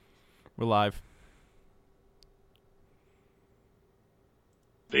We're live.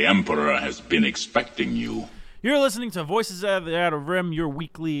 The Emperor has been expecting you. You're listening to Voices of the Outer Rim, your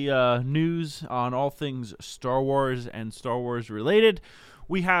weekly news on all things Star Wars and Star Wars related.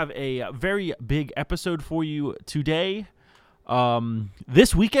 We have a very big episode for you today.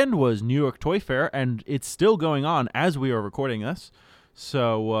 This weekend was New York Toy Fair, and it's still going on as we are recording this.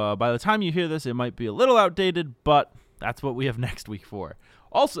 So by the time you hear this, it might be a little outdated, but that's what we have next week for.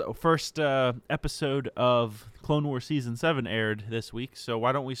 Also, first episode of Clone Wars Season 7 aired this week, so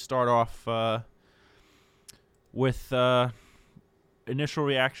why don't we start off with initial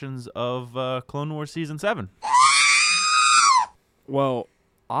reactions of Clone Wars Season 7. Well,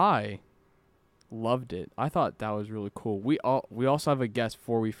 I loved it. I thought that was really cool. We also have a guest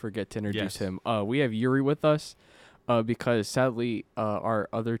before we forget to introduce him. We have Yuri with us because sadly our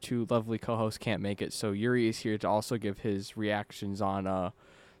other two lovely co-hosts can't make it. So Yuri is here to also give his reactions on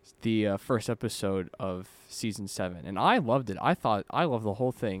the first episode of Season 7. And I loved it. I loved the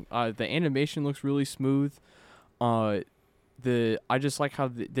whole thing. The animation looks really smooth. I just like how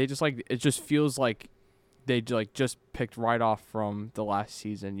they just like it just feels like they just picked right off from the last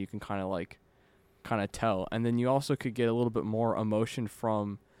season. You can kind of tell, and then you also could get a little bit more emotion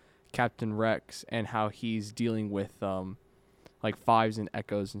from Captain Rex and how he's dealing with like fives and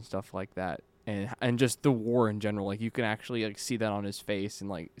echoes and stuff like that, and just the war in general. Like you can actually like see that on his face and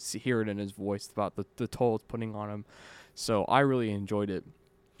like hear it in his voice about the toll it's putting on him. So I really enjoyed it.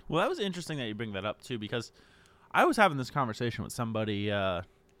 Well, that was interesting that you bring that up too, because I was having this conversation with somebody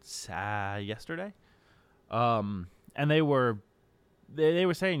yesterday, and they were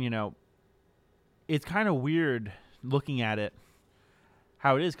saying, you know, it's kind of weird looking at it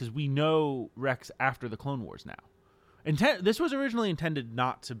how it is, because we know Rex after the Clone Wars now. This was originally intended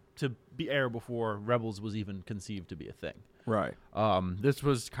not to be air before Rebels was even conceived to be a thing. Right. This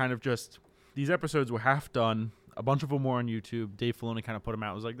was kind of just, these episodes were half done. A bunch of them were on YouTube. Dave Filoni kind of put them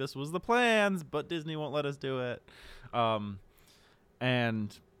out. It was like, this was the plans, but Disney won't let us do it.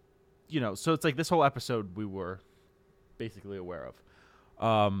 And, you know, so it's like this whole episode we were basically aware of.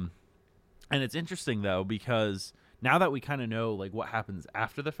 And it's interesting, though, because now that we kind of know like what happens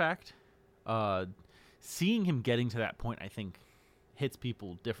after the fact, seeing him getting to that point, I think, hits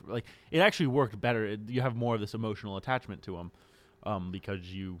people different. Like, it actually worked better. You have more of this emotional attachment to him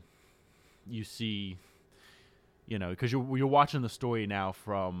because you see... You know, because you're watching the story now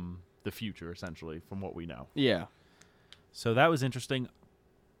from the future, essentially, from what we know. Yeah. So that was interesting.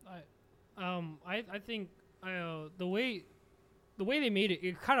 I think the way they made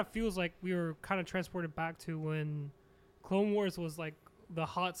it kind of feels like we were kind of transported back to when Clone Wars was like the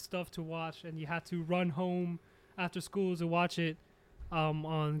hot stuff to watch, and you had to run home after school to watch it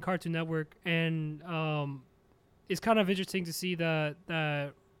on Cartoon Network. And it's kind of interesting to see that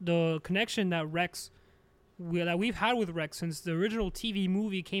the connection that we've had with Rex since the original TV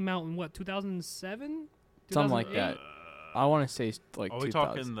movie came out in 2007? Something like that. I want to say like. Are we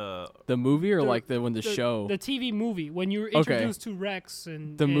talking the movie or like the show? The TV movie when you were introduced to Rex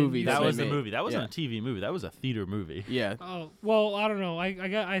and the movie. That was the movie. That wasn't a TV movie. That was a theater movie. Yeah. Oh well, I don't know.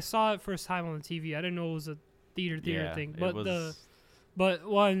 I saw it first time on the TV. I didn't know it was a theater thing. But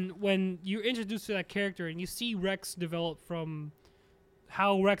when you're introduced to that character and you see Rex develop from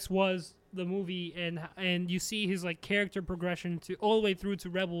how Rex was the movie and you see his like character progression to all the way through to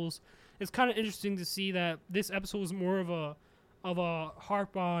Rebels, it's kind of interesting to see that this episode was more of a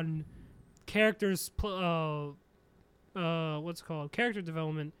harp on characters character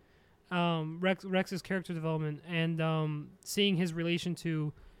development, Rex's character development, and seeing his relation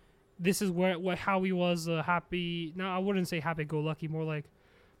to this is how he was happy. No, I wouldn't say happy-go-lucky, more like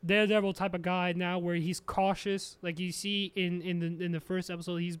Daredevil type of guy now, where he's cautious. Like you see in the first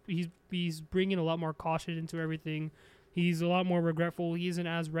episode, he's bringing a lot more caution into everything. He's a lot more regretful. He isn't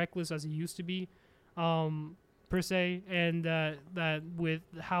as reckless as he used to be, per se. And that with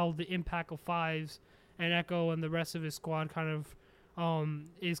how the impact of Fives and Echo and the rest of his squad kind of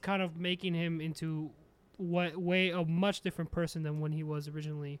is kind of making him into a much different person than when he was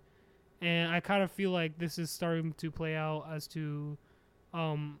originally. And I kind of feel like this is starting to play out as to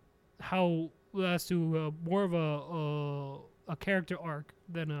more of a character arc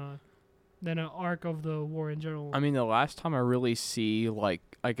than an arc of the war in general. I mean, the last time I really see like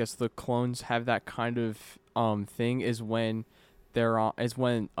I guess the clones have that kind of thing is when they're on it's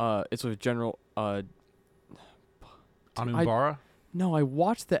with General Anumbara? No, I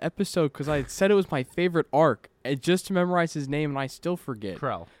watched the episode because I said it was my favorite arc, just to memorize his name, and I still forget.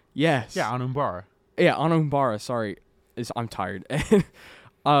 Krell. Yes. Yeah, Anumbara. Yeah, Anumbara. Sorry, I'm tired.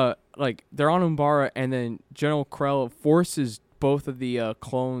 Like they're on Umbara, and then General Krell forces both of the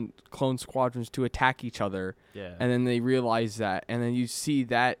clone squadrons to attack each other. Yeah. And then they realize that, and then you see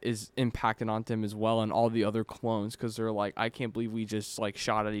that is impacting onto him as well, and all the other clones, because they're like, I can't believe we just like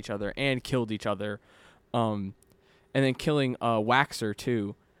shot at each other and killed each other, and then killing Waxer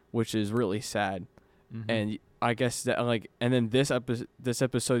too, which is really sad. And I guess that and then this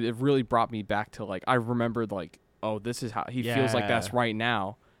episode it really brought me back to I remembered oh, this is how he feels like that's right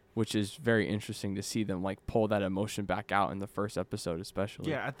now, which is very interesting to see them pull that emotion back out in the first episode,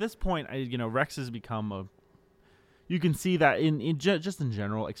 especially. Yeah, at this point, Rex has become you can see that just in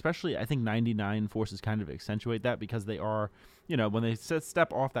general, especially I think 99 forces kind of accentuate that, because they are, when they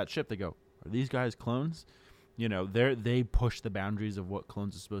step off that ship, they go, are these guys clones? They push the boundaries of what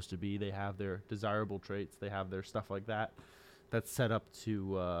clones are supposed to be. They have their desirable traits. They have their stuff like that that's set up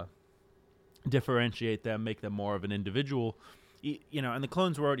to differentiate them, make them more of an individual. And the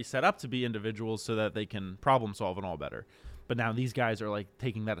clones were already set up to be individuals so that they can problem solve and all better. But now these guys are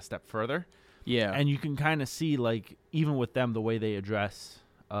taking that a step further. Yeah. And you can kind of see even with them, the way they address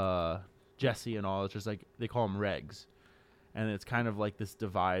Jesse and all, it's just they call them regs. And it's kind of this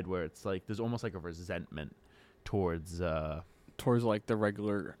divide where it's there's almost a resentment towards the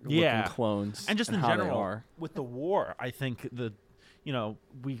regular looking clones, and just in general with the war. I think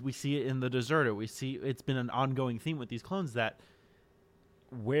we see it in the Deserter. We see it's been an ongoing theme with these clones that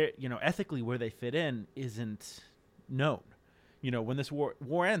where ethically where they fit in isn't known. When this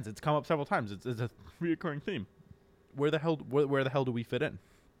war ends, it's come up several times. It's a reoccurring theme. Where the hell do we fit in?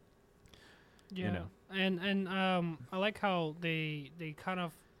 Yeah. And I like how they kind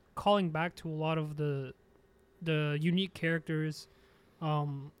of calling back to a lot of the unique characters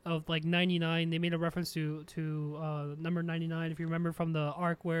of 99. They made a reference to number 99, if you remember from the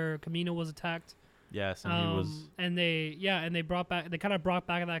arc where Kamino was attacked. Yes, and he was. And they kind of brought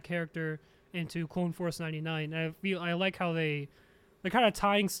back that character into Clone Force 99. I like how they're kind of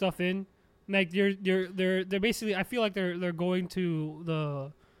tying stuff in. They're basically, I feel like they're going to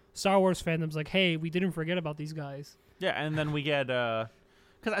the Star Wars fandom's hey, we didn't forget about these guys. Yeah, and then we get because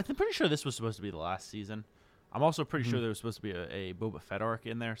I'm pretty sure this was supposed to be the last season. I'm also pretty sure there was supposed to be a Boba Fett arc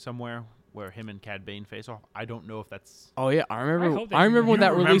in there somewhere where him and Cad Bane face off. I don't know if that's. Oh yeah, I remember when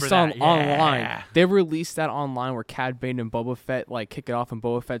that released online. They released that online where Cad Bane and Boba Fett kick it off, and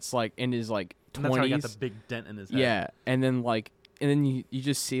Boba Fett's in his 20s. And that's how he got the big dent in his head. Yeah, and then you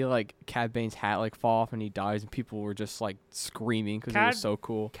just see Cad Bane's hat fall off and he dies, and people were just screaming because it was so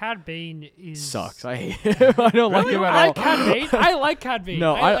cool. Cad Bane sucks. I hate him. I don't like him at all. Cad Bane. I like Cad Bane.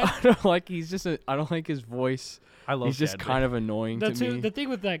 No, I don't like. I don't like his voice. I love. He's just Cad kind Bane. of annoying to me. The thing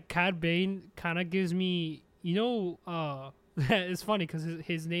with that Cad Bane kind of gives me, it's funny because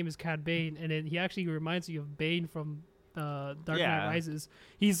his name is Cad Bane, and he actually reminds you of Bane from Dark Knight Rises.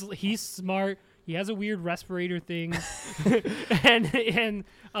 He's smart. He has a weird respirator thing, and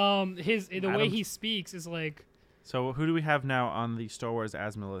the way he speaks is So who do we have now on the Star Wars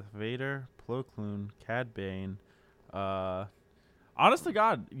Azimuth? Vader, Plo Koon, Cad Bane. Honest to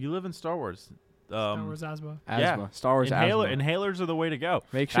God, you live in Star Wars. Star Wars Asma. Yeah. Star Wars Asma. Inhalers are the way to go.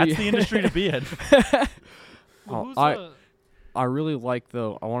 Make sure that's the industry to be in. I really like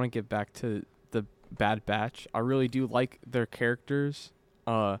though. I want to get back to the Bad Batch. I really do like their characters.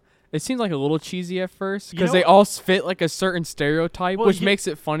 It seems a little cheesy at first because they all fit a certain stereotype, which makes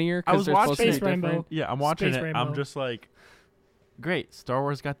it funnier because they're supposed to be different. Yeah, I'm watching Space it. Rainbow. I'm just great. Star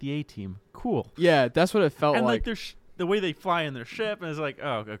Wars got the A-Team. Cool. Yeah, that's what it felt and like. The way they fly in their ship is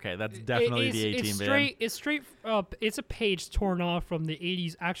oh, okay, that's definitely the A-Team band. It's straight up. It's a page torn off from the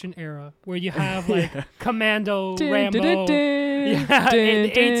 80s action era where you have Commando, Rambo, and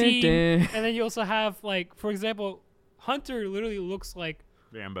the A-Team, and then you also have for example, Hunter literally looks like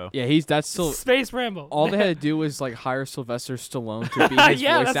Rambo. Yeah, that's still Space Rambo. All they had to do was hire Sylvester Stallone to be his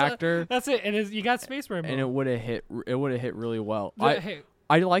voice actor. That's it, and you got Space Rambo, and it would have hit. It would have hit really well.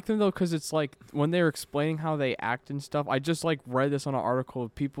 I like them though because it's when they were explaining how they act and stuff. I just read this on an article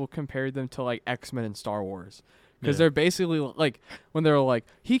of people compared them to X-Men and Star Wars because they're basically when they're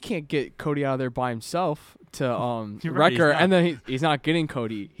he can't get Cody out of there by himself to Wrecker, and then he's not getting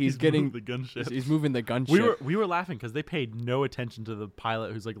Cody. He's getting the gunship. He's moving the gunship. We were laughing because they paid no attention to the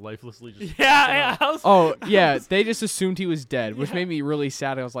pilot who's lifelessly just. Yeah. They just assumed he was dead, which made me really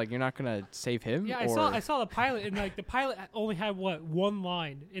sad. I was you're not gonna save him. Yeah, I saw the pilot, and the pilot only had one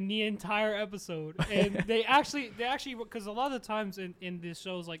line in the entire episode, and they actually because a lot of the times in these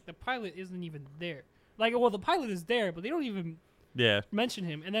shows the pilot isn't even there. The pilot is there, but they don't even mention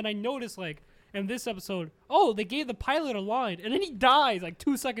him. And then I noticed And this episode, oh, they gave the pilot a line, and then he dies like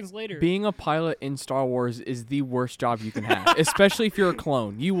 2 seconds later. Being a pilot in Star Wars is the worst job you can have, especially if you're a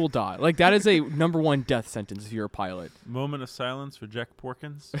clone. You will die. Like, that is a #1 death sentence if you're a pilot. Moment of silence for Jack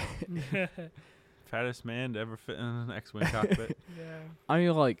Porkins. Fattest man to ever fit in an X-Wing cockpit. Yeah. I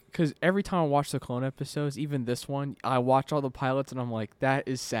mean, like, because every time I watch the clone episodes, even this one, I watch all the pilots and I'm like, that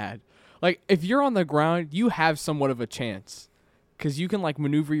is sad. Like, if you're on the ground, you have somewhat of a chance. Because you can, like,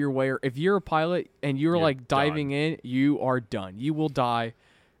 maneuver your way. Or if you're a pilot and you're like, diving done. in, you are done. You will die.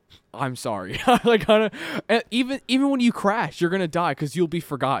 I'm sorry. Like, even when you crash, you're going to die because you'll be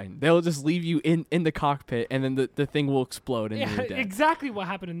forgotten. They'll just leave you in the cockpit, and then the thing will explode, and Yeah, you're dead. exactly what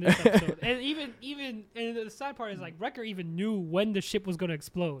happened in this episode. And even and the sad part is, like, Wrecker even knew when the ship was going to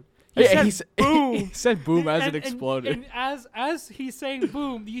explode. He said boom. He said boom as it And- exploded. And as he's saying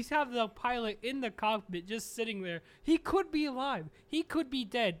boom, you have the pilot in the cockpit just sitting there. He could be alive. He could be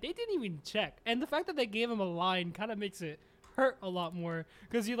dead. They didn't even check. And the fact that they gave him a line kind of makes it hurt a lot more,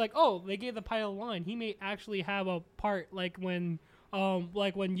 because you're like, oh, they gave the pilot a line. He may actually have a part, like when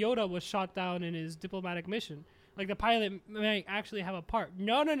Yoda was shot down in his diplomatic mission. Like, the pilot may actually have a part.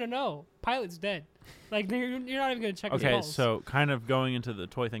 No. Pilot's dead. Like, you're not even going to check his Okay, pulse. so kind of going into the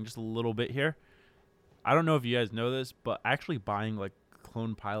toy thing just a little bit here. I don't know if you guys know this, but actually buying, like,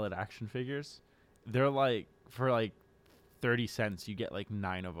 clone pilot action figures, they're like, for like 30 cents, you get like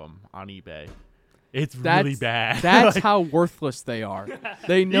 9 of them on eBay. It's really bad. That's Like, how worthless they are.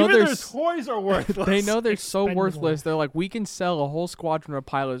 They know even their their toys are worthless. They know they're so Expendable. worthless. They're like, we can sell a whole squadron of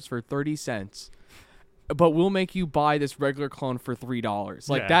pilots for 30 cents, but we'll make you buy this regular clone for $3.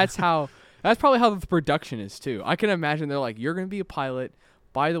 Like, Yeah. that's probably how the production is too. I can imagine they're like, you're going to be a pilot.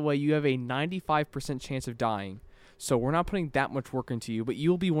 By the way, you have a 95% chance of dying. So we're not putting that much work into you, but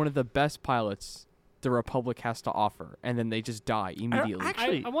you'll be one of the best pilots the Republic has to offer. And then they just die immediately.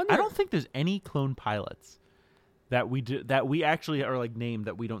 Actually, I wonder- I don't think there's any clone pilots that we actually are like named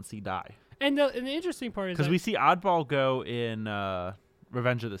that we don't see die. And the interesting part is Because that we see Oddball go in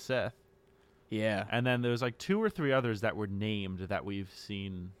Revenge of the Sith, Yeah. and then there's like 2 or 3 others that were named that we've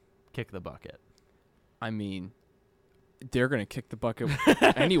seen kick the bucket. I mean, they're gonna kick the bucket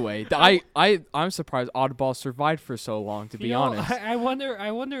anyway. I'm surprised Oddball survived for so long. To be honest, I wonder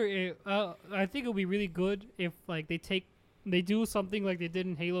if I think it'll be really good if, like, they do something like they did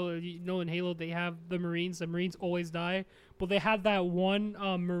in Halo. You know, in Halo they have the Marines. The Marines always die, but they have that one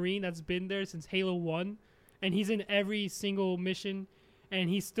Marine that's been there since Halo 1, and he's in every single mission, and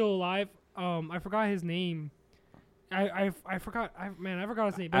he's still alive. I forgot his name. I forgot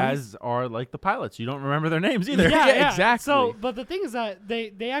his name. But As are like the pilots. You don't remember their names either. Yeah, exactly. So, but the thing is that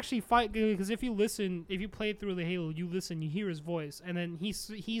they actually fight, because if you play through the Halo, you hear his voice, and then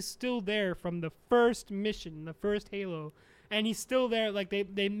he's still there from the first mission, the first Halo, and he's still there. Like,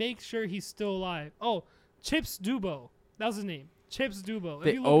 they make sure he's still alive. Oh, Chips Dubo, that was his name. Chips Dubo.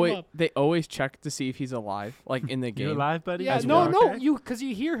 If you look him up, they always check to see if he's alive, like in the game. You alive, buddy? yeah, as no, well. no, because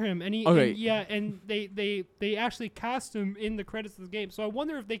you hear him, and Okay. and they actually cast him in the credits of the game. So I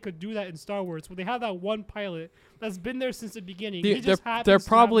wonder if they could do that in Star Wars, where they have that one pilot that's been there since the beginning. He just happens There to have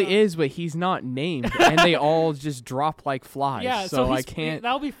probably that- is, but he's not named, and they all just drop like flies. Yeah, so I he's- can't.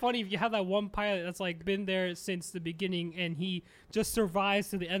 That would be funny if you have that one pilot that's like been there since the beginning, and he just survives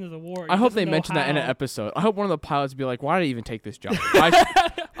to the end of the war. I He hope doesn't they know mention that in an how. episode. I hope one of the pilots be like, "Why did I even take this job?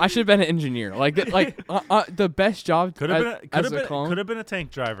 I should have been an engineer." Like the best job Could as, have as a clone. been a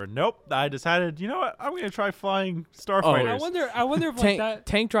tank driver. Nope. I decided, you know what? I'm gonna try flying Oh, starfighters. I wonder if like that.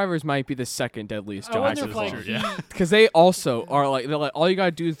 Tank drivers might be the second deadliest I job. wonder Actually, if like that's he, true, yeah. Because they also are like, they're like, all you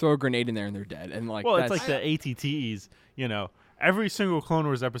gotta do is throw a grenade in there and they're dead. And like, Well, it's that's, like the ATTEs. You know, every single Clone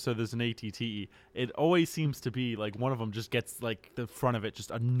Wars episode there's an ATTE. It always seems to be like one of them just gets like the front of it just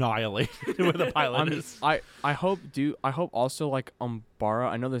annihilated where the pilot is. I hope also like Umbara.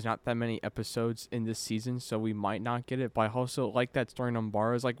 I know there's not that many episodes in this season, so we might not get it. But I also like that story in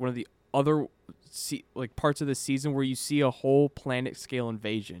Umbara is like one of the other parts of the season where you see a whole planet scale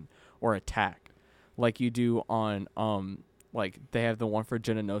invasion or attack, like you do on like they have the one for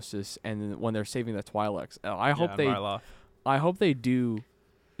Geonosis, and then when they're saving the Twi'leks. I hope they do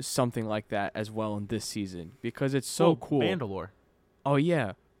something like that as well in this season, because it's so cool. Mandalore. Oh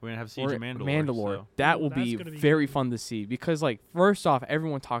yeah. We're gonna have Siege of Mandalore. Mandalore. So. That will That's be gonna be very good. fun to see, because like first off,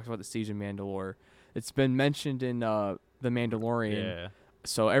 everyone talks about the Siege of Mandalore. It's been mentioned in The Mandalorian. Yeah.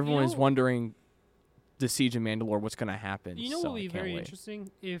 So everyone's know- wondering the Siege of Mandalore, what's gonna happen. You know so what would I be can't very wait. interesting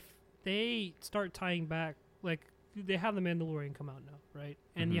if they start tying back, like they have the Mandalorian come out now, right?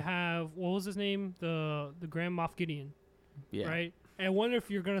 And you have, what was his name, the Grand Moff Gideon, Yeah. right? And I wonder if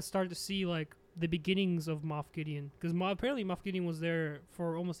you're gonna start to see like the beginnings of Moff Gideon, because apparently Moff Gideon was there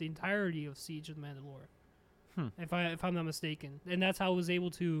for almost the entirety of Siege of Mandalore, if I'm not mistaken, and that's how he was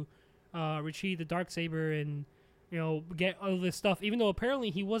able to retrieve the Darksaber and get all this stuff. Even though apparently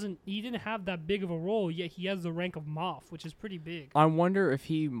he didn't have that big of a role, yet he has the rank of Moff, which is pretty big. I wonder if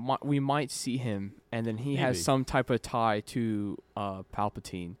we might see him, and then he has some type of tie to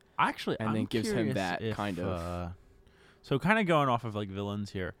Palpatine. Actually, and then gives him that kind of. So kind of going off of like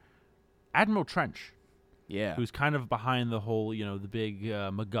villains here, Admiral Trench, who's kind of behind the whole, the big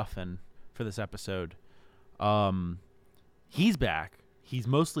MacGuffin for this episode. He's back. He's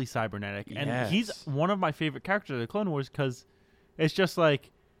mostly cybernetic, and he's one of my favorite characters of the Clone Wars because it's just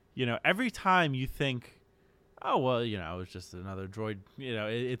like, every time you think, oh well, it's just another droid.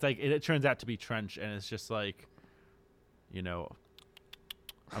 It's like it turns out to be Trench, and it's just like,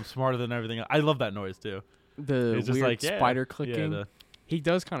 I'm smarter than everything. I love that noise too. The weird spider clicking. He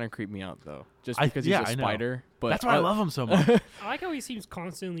does kind of creep me out though, just because he's a spider. But that's why I love him so much. I like how he seems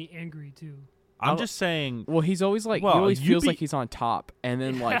constantly angry too. I'm just saying. Well, he's always like, he always feels like he's on top, and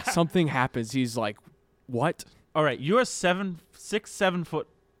then like something happens. He's like, "What?" All right, you're a 7 foot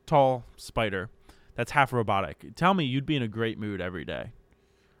tall spider that's half robotic. Tell me you'd be in a great mood every day.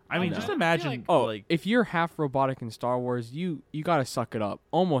 I mean, just imagine. Like, if you're half robotic in Star Wars, you gotta suck it up.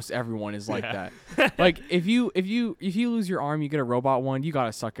 Almost everyone is like that. Like if you lose your arm, you get a robot one. You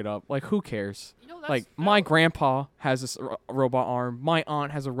gotta suck it up. Like who cares? Like my grandpa has a robot arm. My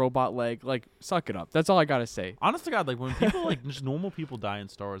aunt has a robot leg. Like suck it up. That's all I gotta say. Honest to God, like when people like just normal people die in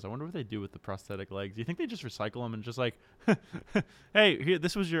Star Wars, I wonder what they do with the prosthetic legs. Do you think they just recycle them and just like, hey, here,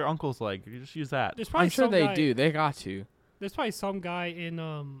 this was your uncle's leg. You just use that. I'm sure they do. They got to. There's probably some guy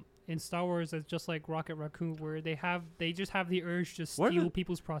in Star Wars that's just like Rocket Raccoon, where they just have the urge to steal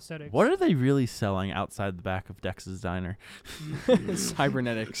people's prosthetics. What are they really selling outside the back of Dex's diner?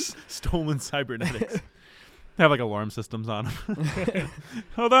 Cybernetics. Stolen cybernetics. They have like alarm systems on them.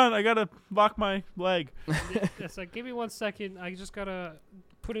 Hold on, I gotta lock my leg. It's like, give me 1 second. I just gotta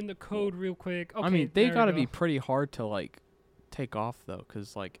put in the code real quick. Okay, I mean, they gotta be pretty hard to like take off though,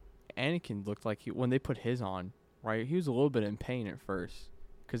 because like Anakin looked like when they put his on, right? He was a little bit in pain at first.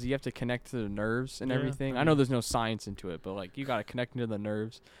 Because you have to connect to the nerves and everything. I know there's no science into it, but like you got to connect into the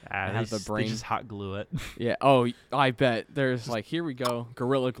nerves and have the brain. They just hot glue it. Yeah. Oh, I bet there's like, here we go,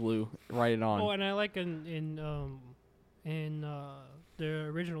 Gorilla Glue, write it on. Oh, and I like in the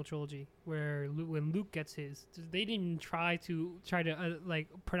original trilogy where when Luke gets his, they didn't try to like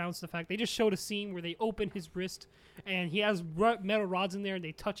pronounce the fact. They just showed a scene where they open his wrist and he has metal rods in there, and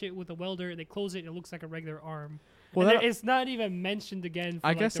they touch it with a welder and they close it, and it looks like a regular arm. Well, it's not even mentioned again.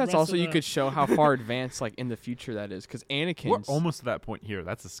 I guess that's also you could show how far advanced, like in the future, that is, because Anakin's. We're almost to that point here.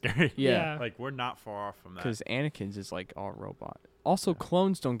 That's a scary. Yeah, like we're not far off from that. Because Anakin's is like all robot. Also,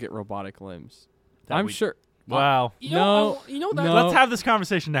 clones don't get robotic limbs. I'm sure. Wow. Let's have this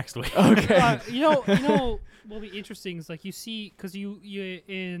conversation next week. Okay. What'll be interesting is like you see, because you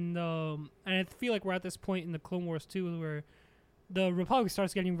in and I feel like we're at this point in the Clone Wars too, where the Republic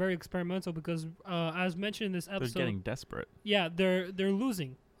starts getting very experimental because, as mentioned in this episode, they're getting desperate. Yeah, they're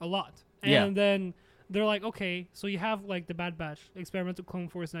losing a lot, and then they're like, okay, so you have like the Bad Batch, Experimental Clone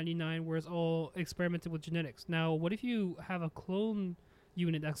Force 99, where it's all experimented with genetics. Now, what if you have a clone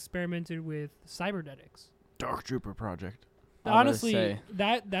unit that experimented with cybernetics? Dark Trooper Project. Honestly,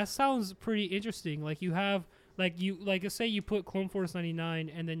 that sounds pretty interesting. Like you have. Say you put Clone Force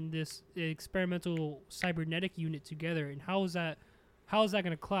 99 and then this experimental cybernetic unit together, and how is that going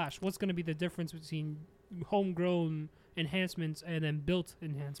to clash? What's going to be the difference between homegrown enhancements and then built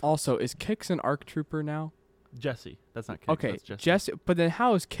enhancements? Also, is Kix an ARC Trooper now? Jesse, that's not Kix. Okay, that's Jesse. But then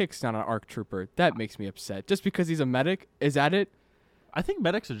how is Kix not an ARC Trooper? That makes me upset. Just because he's a medic, is that it? I think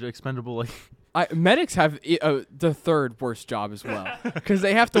medics are expendable. Like. Medics have the third worst job as well, because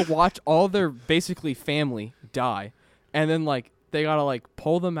they have to watch all their basically family die, and then like they gotta like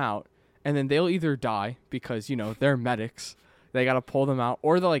pull them out, and then they'll either die because they're medics, they gotta pull them out,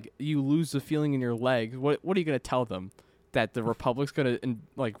 or like you lose the feeling in your legs. What are you gonna tell them? That the Republic's gonna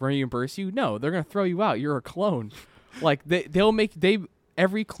like reimburse you? No, they're gonna throw you out. You're a clone. Like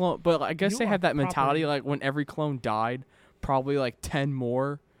every clone, but I guess they have that mentality like when every clone died, probably like 10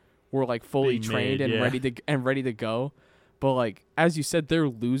 more were like fully trained and ready to go. But like as you said, they're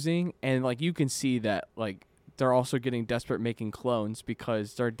losing, and like you can see that like they're also getting desperate making clones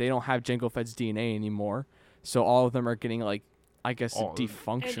because they don't have Jango Fett's DNA anymore. So all of them are getting like, I guess,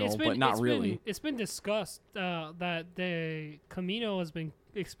 defunctional, but not really. It's been discussed that the Camino has been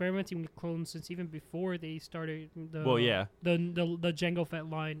experimenting with clones since even before they started the Jango Fett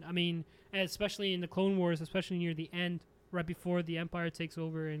line. I mean, especially in the Clone Wars, especially near the end, right before the Empire takes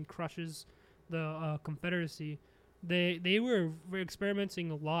over and crushes the Confederacy, they were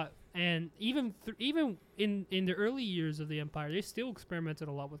experimenting a lot, and even in the early years of the Empire, they still experimented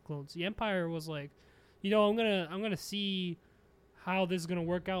a lot with clones. The Empire was like, I'm gonna see how this is gonna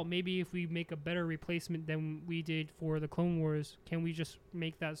work out. Maybe if we make a better replacement than we did for the Clone Wars, can we just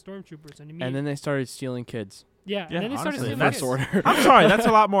make that stormtroopers? And then they started stealing kids. Yeah, and then they started stealing First kids. Order. I'm sorry, that's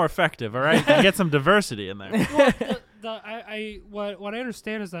a lot more effective. All right, get some diversity in there. Well, what I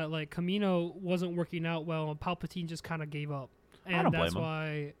understand is that like Kamino wasn't working out well, and Palpatine just kind of gave up, and I don't blame that's him.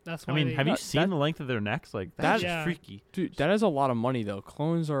 why. That's I why. mean, have you seen the length of their necks? Like that's Yeah. just freaky. Dude, that is a lot of money, though.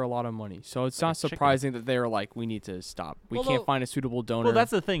 Clones are a lot of money. So it's not chicken. surprising that they're like, we need to stop. We can't find a suitable donor. Well,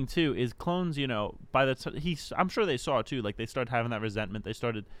 that's the thing, too, is clones, by the I'm sure they saw, too, like, they started having that resentment. They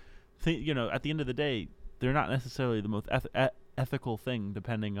started, at the end of the day, they're not necessarily the most ethical thing,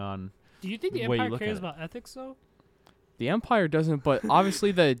 depending on Do you think the the way you Empire look cares at it. about ethics, though? The Empire doesn't, but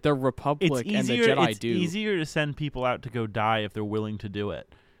obviously the Republic and the Jedi do. It's easier to send people out to go die if they're willing to do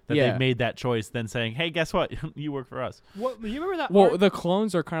it. That Yeah. they've made that choice than saying, hey, guess what? You work for us. What you remember that? Well, arc? the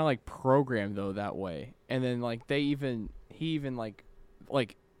clones are kind of like programmed though that way, and then like he even like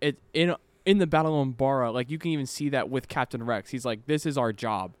it in the Battle of Umbara, like you can even see that with Captain Rex. He's like, this is our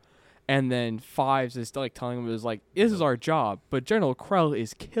job, and then Fives is like telling him is like, this is our job, but General Krell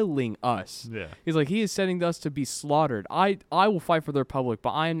is killing us. Yeah. He's like, he is sending us to be slaughtered. I will fight for the Republic,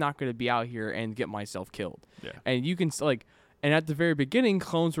 but I am not going to be out here and get myself killed. Yeah. And you can like. And at the very beginning,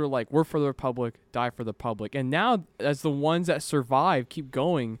 clones were like, we're for the Republic, die for the Republic. And now, as the ones that survive keep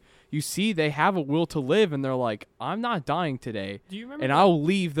going, you see they have a will to live, and they're like, I'm not dying today. Do you remember? And that? I'll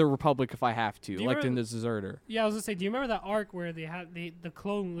leave the Republic if I have to, Do you like in remember- the Deserter. Yeah, I was gonna say. Do you remember that arc where they had the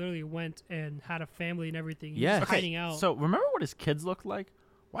clone literally went and had a family and everything? He was Yes. just hiding out. So remember what his kids looked like?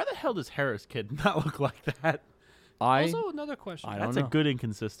 Why the hell does Hera's kid not look like that? Also, another question. I don't That's know. a good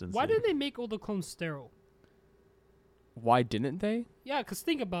inconsistency. Why did they make all the clones sterile? Why didn't they? Yeah, because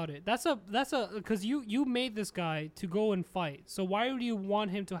think about it. That's because you made this guy to go and fight. So why would you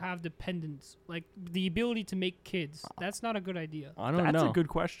want him to have dependents, like the ability to make kids? That's not a good idea. I don't know. That's a good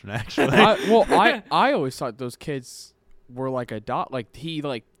question, actually. I always thought those kids were like like he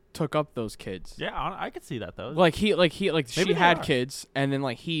like took up those kids. Yeah, I could see that though. Like she they had are. kids, and then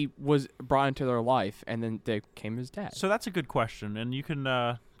like he was brought into their life, and then they became his dad. So that's a good question, and you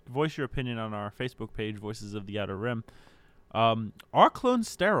can voice your opinion on our Facebook page, Voices of the Outer Rim. Are clones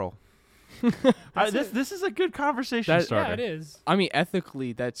sterile? This is a good conversation starter. Yeah, it is. I mean,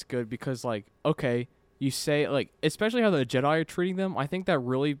 ethically, that's good because, like, okay, you say, like, especially how the Jedi are treating them, I think that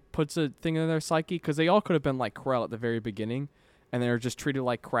really puts a thing in their psyche because they all could have been like Krell at the very beginning, and they were just treated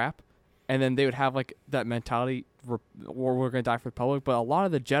like crap, and then they would have, like, that mentality, or we're going to die for the Republic, but a lot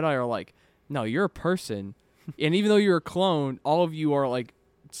of the Jedi are like, no, you're a person, and even though you're a clone, all of you are, like,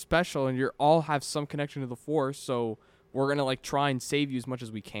 special, and you're all have some connection to the Force, so we're going to, like, try and save you as much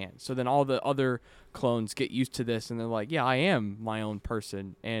as we can. So then all the other clones get used to this, and they're like, yeah, I am my own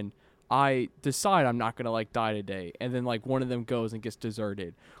person, and I decide I'm not going to, like, die today. And then, like, one of them goes and gets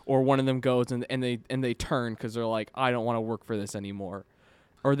deserted. Or one of them goes and they turn because they're like, I don't want to work for this anymore.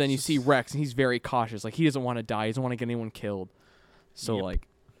 Or then you see Rex, and he's very cautious. Like, he doesn't want to die. He doesn't want to get anyone killed. So, Yep. like...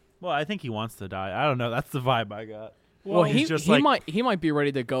 Well, I think he wants to die. I don't know. That's the vibe I got. Well, he's he just he like- might be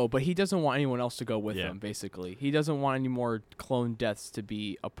ready to go, but he doesn't want anyone else to go with Yeah. him. Basically, he doesn't want any more clone deaths to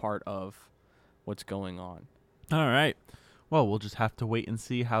be a part of what's going on. All right. Well, we'll just have to wait and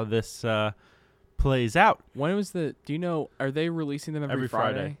see how this plays out. When was the? Do you know? Are they releasing them every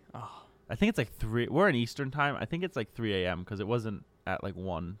Friday. Oh, I think it's like 3. We're in Eastern time. I think it's like 3 a.m. because it wasn't at like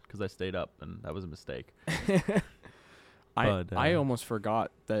 1 because I stayed up and that was a mistake. I almost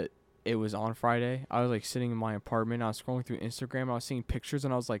forgot that it was on Friday. I was like sitting in my apartment. I was scrolling through Instagram. I was seeing pictures,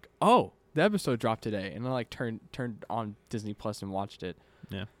 and I was like, "Oh, the episode dropped today." And I like turned on Disney Plus and watched it.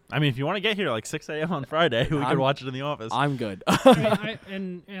 Yeah. I mean, if you want to get here like 6 a.m. on Friday, we could watch it in the office. I'm good. I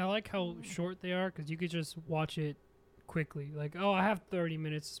mean, I like how short they are because you could just watch it quickly. Like, oh, I have 30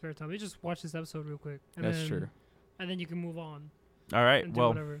 minutes to spare time. You just watch this episode real quick. And That's then, true. And then you can move on All right. and do Well,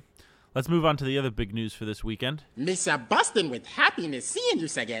 whatever. let's move on to the other big news for this weekend. Mr. Boston with happiness seeing you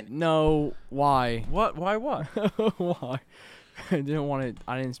again. No, why? What? Why what? Why? I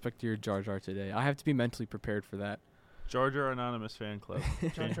didn't expect your Jar Jar today. I have to be mentally prepared for that. Jar Jar Anonymous fan club. Jar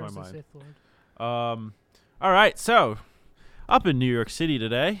Changed my Jar's the mind. Sith Lord. All right. So, up in New York City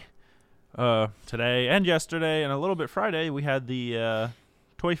today and yesterday and a little bit Friday, we had the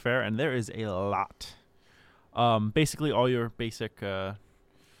toy fair, and there is a lot. Basically, all your basic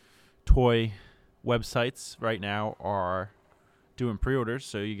toy websites right now are doing pre-orders.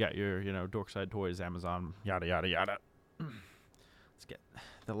 So you got your, Dorkside Toys, Amazon, yada yada yada. Let's get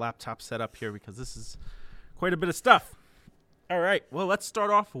the laptop set up here because this is quite a bit of stuff. All right. Well, let's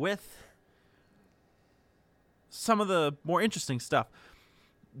start off with some of the more interesting stuff.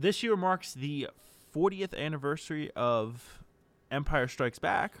 This year marks the 40th anniversary of Empire Strikes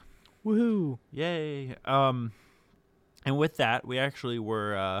Back. Woohoo! Yay. And with that, we actually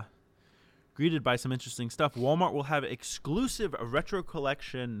were greeted by some interesting stuff. Walmart will have exclusive retro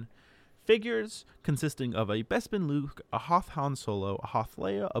collection figures consisting of a Bespin Luke, a Hoth Han Solo, a Hoth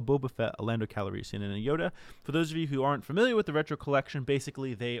Leia, a Boba Fett, a Lando Calrissian, and a Yoda. For those of you who aren't familiar with the retro collection,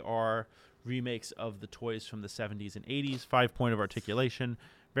 basically they are remakes of the toys from the 70s and 80s. 5-point of articulation,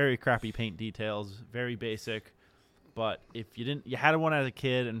 very crappy paint details, very basic. But if you had one as a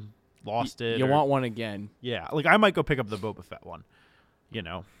kid and lost it, you want one again? Yeah, like I might go pick up the Boba Fett one,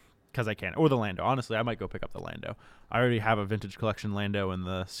 because I can, or the Lando. Honestly, I might go pick up the Lando. I already have a vintage collection Lando in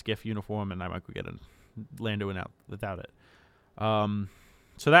the skiff uniform, and I might go get a Lando without it.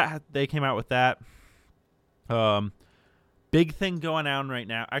 So that they came out with that. Big thing going on right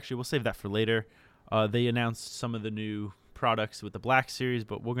now. Actually, we'll save that for later. They announced some of the new products with the Black Series,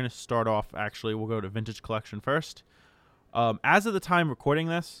 but we're going to start off. Actually, we'll go to Vintage Collection first. As of the time recording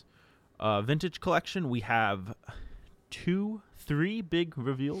this, Vintage Collection, we have 3 big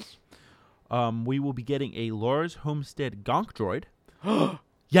reveals. We will be getting a Lars Homestead Gonk Droid.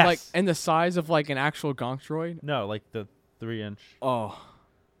 Yes. Like, and the size of like an actual Gonk Droid? No, like the 3-inch. Oh,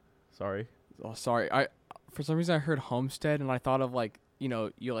 Sorry. sorry. For some reason I heard Homestead and I thought of like, you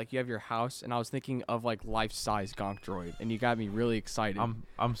have your house, and I was thinking of like life-size Gonk Droid, and you got me really excited.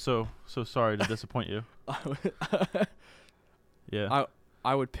 I'm so sorry to disappoint you. Yeah.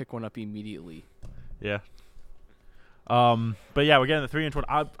 I would pick one up immediately. Yeah. But yeah, we're getting the 3-inch one.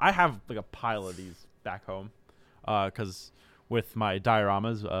 I have like a pile of these back home, because with my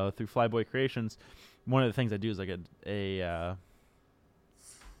dioramas through Flyboy Creations, one of the things I do is like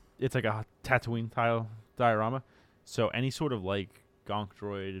it's like a Tatooine style diorama. So any sort of like Gonk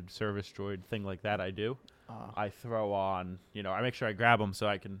Droid, service droid thing like that, I do. I throw on, I make sure I grab them so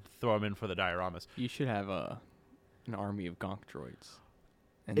I can throw them in for the dioramas. You should have an army of Gonk Droids.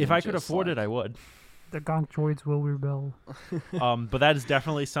 If I could afford it, I would. The Gonk Droids will rebel. But that is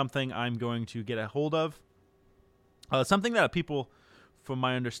definitely something I'm going to get a hold of. Something that people, from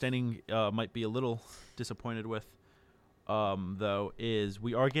my understanding, might be a little disappointed with, though, is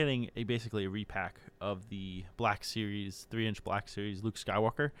we are getting basically a repack of the Black Series, 3-inch Black Series Luke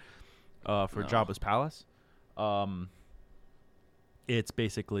Skywalker for Jabba's Palace. It's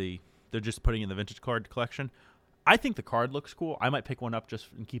basically, they're just putting in the vintage card collection. I think the card looks cool. I might pick one up just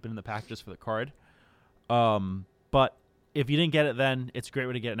and keep it in the pack just for the card. But if you didn't get it then, it's a great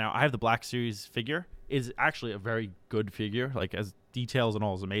way to get it now. I have the Black Series figure. Is actually a very good figure. Like, as details and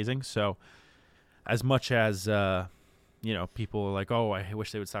all is amazing. So as much as, people are like, oh, I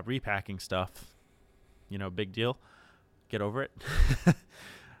wish they would stop repacking stuff. Big deal. Get over it.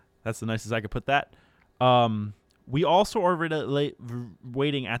 That's the nicest I could put that. We also are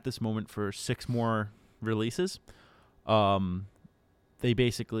waiting at this moment for 6 more releases.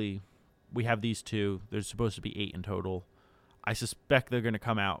 We have these 2. There's supposed to be 8 in total. I suspect they're going to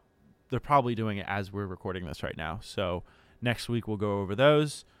come out. They're probably doing it as we're recording this right now. So next week we'll go over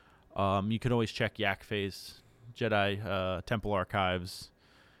those. You can always check Yak Phase, Jedi Temple Archives,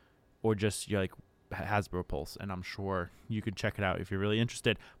 or just Hasbro Pulse, and I'm sure you could check it out if you're really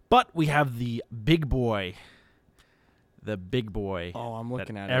interested. But we have the big boy. The big boy. Oh, I'm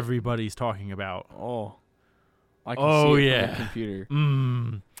looking at it. Everybody's talking about. Oh. I can see it from the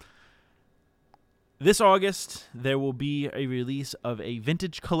computer. This August, there will be a release of a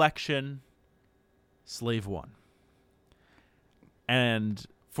vintage collection Slave One. And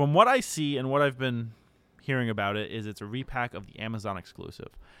from what I see and what I've been hearing about it, is it's a repack of the Amazon exclusive.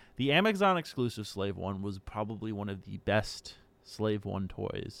 The Amazon exclusive Slave One was probably one of the best Slave One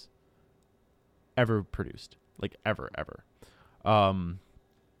toys ever produced. Like, ever.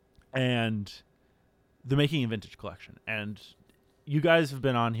 And they're making a vintage collection. And you guys have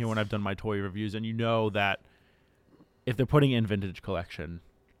been on here when I've done my toy reviews, and you know that if they're putting in vintage collection,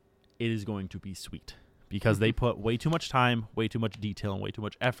 it is going to be sweet. Because they put way too much time, way too much detail, and way too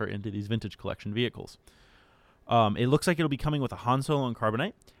much effort into these vintage collection vehicles. It looks like it'll be coming with a Han Solo and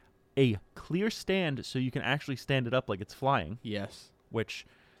Carbonite, a clear stand so you can actually stand it up like it's flying. Yes. Which,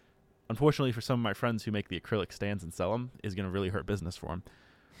 unfortunately for some of my friends who make the acrylic stands and sell them, is going to really hurt business for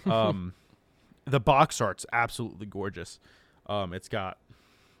them. The box art's absolutely gorgeous. It's got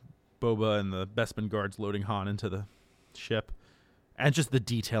Boba and the Bespin guards loading Han into the ship. And just the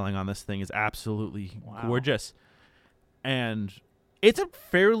detailing on this thing is absolutely gorgeous. And it's a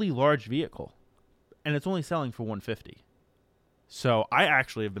fairly large vehicle. And it's only selling for $150. So I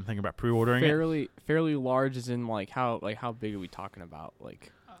actually have been thinking about pre-ordering it. Fairly large, as in how big are we talking about?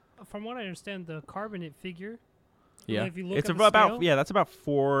 From what I understand, the carbonate figure. Yeah, If you look It's at the about scale, that's about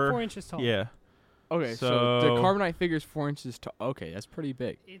 4 inches tall. Yeah, okay. So the carbonite figure's 4 inches tall. Okay, that's pretty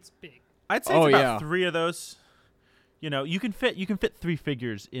big. It's big. I'd say it's about 3 of those. You can fit 3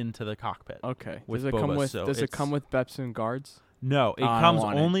 figures into the cockpit. Okay. With does it come Boba, with so Does it it's- come with Beps and guards? No, it I don't comes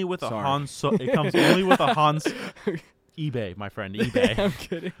want only it. with a Sorry. Han. It comes only with a Han. eBay, my friend, eBay. I'm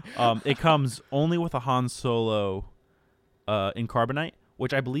kidding. It comes only with a Han Solo in carbonite,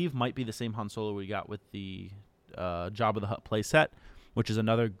 which I believe might be the same Han Solo we got with the Jabba the Hutt playset, which is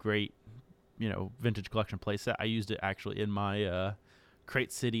another great, vintage collection playset. I used it actually in my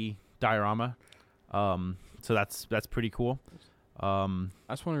Crate City diorama, so that's pretty cool.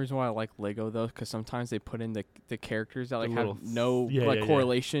 That's one reason why I like Lego though, because sometimes they put in the characters that little- have no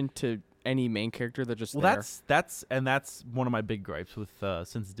correlation to any main character. They're just there. That's one of my big gripes with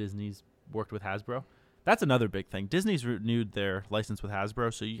since Disney's worked with Hasbro. That's another big thing. Disney's renewed their license with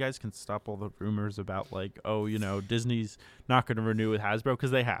Hasbro, so you guys can stop all the rumors about Disney's not going to renew with Hasbro,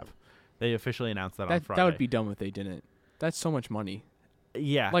 because they have. They officially announced that on Friday. That would be dumb if they didn't. That's so much money.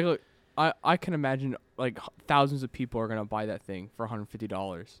 Yeah. Look, I can imagine thousands of people are gonna buy that thing for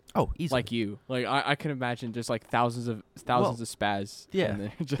 $150. Oh, easily. Like you, I can imagine just thousands of spaz. Yeah, in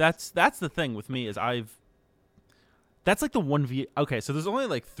there. that's the thing with me is that's the one okay, so there's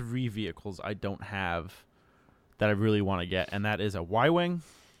only 3 vehicles I don't have that I really want to get, and that is a Y-wing,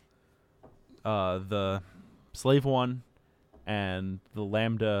 the Slave One, and the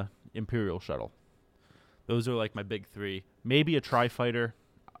Lambda Imperial Shuttle. Those are my big 3. Maybe a Tri-Fighter,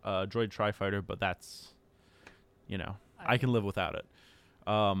 droid Tri-Fighter, but that's I can live without it.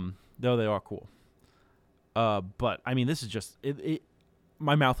 Though they are cool. But I mean, this is just it.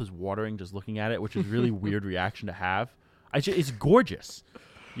 My mouth is watering just looking at it, which is really weird reaction to have. It's gorgeous.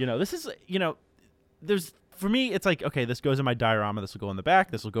 This is there's for me. It's okay, this goes in my diorama. This will go in the back.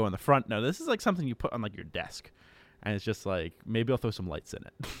 This will go in the front. No, this is something you put on your desk, and it's just maybe I'll throw some lights in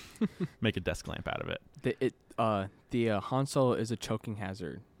it, make a desk lamp out of it. The Han Solo is a choking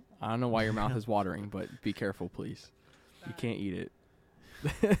hazard. I don't know why your mouth is watering, but be careful, please. You can't eat it.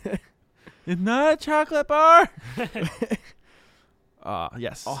 It's not a chocolate bar.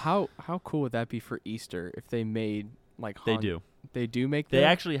 Yes. Oh, how cool would that be for Easter if they made Han? They do. They do make. They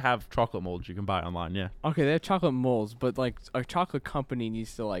actually have chocolate molds you can buy online. Yeah. Okay, they have chocolate molds, but a chocolate company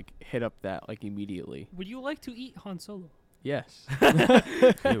needs to hit up that immediately. Would you like to eat Han Solo? Yes.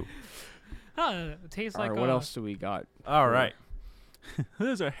 Ew. It tastes All like. right, what else do we got? All right.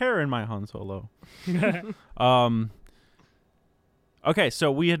 There's a hair in my Han Solo. Okay,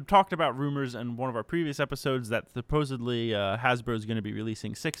 so we had talked about rumors in one of our previous episodes that supposedly Hasbro is going to be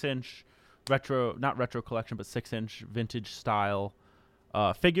releasing 6-inch not retro collection, but 6-inch vintage style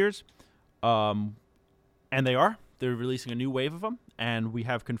figures. And they are. They're releasing a new wave of them, and we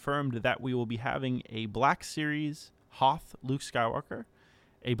have confirmed that we will be having a Black Series Hoth Luke Skywalker,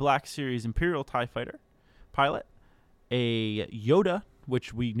 a Black Series Imperial TIE Fighter pilot, a Yoda,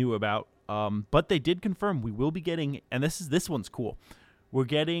 which we knew about, but they did confirm we will be getting, and this one's cool, we're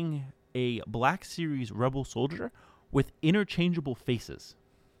getting a Black Series Rebel Soldier with interchangeable faces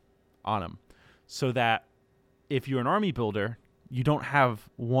on him, so that if you're an army builder, you don't have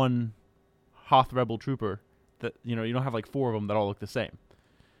one Hoth Rebel Trooper that you don't have 4 of them that all look the same.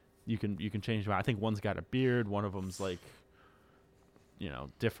 You can change them out. I think one's got a beard, one of them's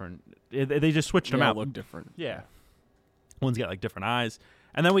different. They just switched them out. Look different. Yeah. One's got different eyes.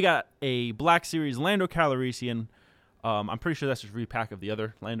 And then we got a Black Series Lando Calrissian. I'm pretty sure that's just a repack of the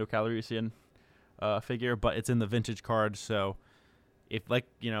other Lando Calrissian figure, but it's in the vintage card. So if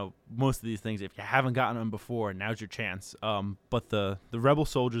most of these things, if you haven't gotten them before, now's your chance. But the Rebel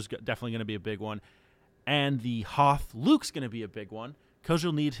Soldier's definitely going to be a big one. And the Hoth Luke's going to be a big one, because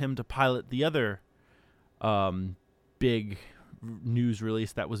you'll need him to pilot the other big news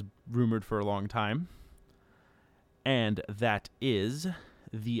release that was rumored for a long time. And that is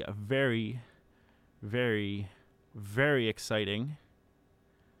the very, very, very exciting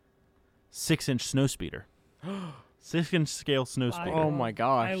 6-inch snowspeeder. 6-inch scale snowspeeder. Oh my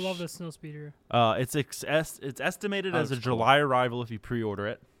gosh! I love the snowspeeder. It's estimated as a July arrival if you pre-order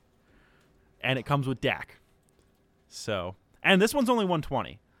it, and it comes with DAC. So, and this one's only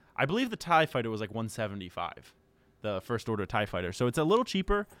 $120. I believe the TIE Fighter was $175. The First Order TIE Fighter, so it's a little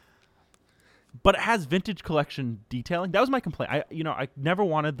cheaper. But it has vintage collection detailing. That was my complaint. I never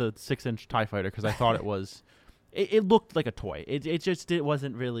wanted the 6-inch TIE Fighter because I thought it was, it looked like a toy. It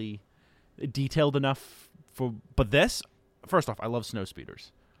wasn't really detailed enough for. But this, first off, I love snow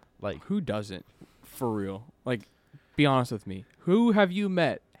speeders. Who doesn't? For real. Be honest with me. Who have you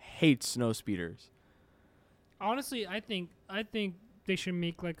met hates snow speeders? Honestly, I think they should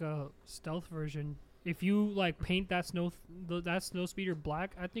make like a stealth version. If you like paint that snow speeder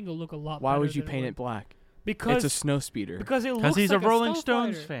black, I think it'll look a lot. Why better would you than it paint would. it black? Because It's a snow speeder. Because it looks Because he's like a Rolling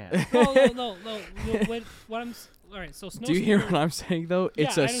stealth Stones fighter. fan. No. What I'm all right. So snow. Do you hear speeder- what I'm saying though? Yeah,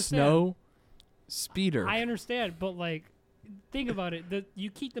 It's I a understand. snow speeder. I understand, but like, think about it.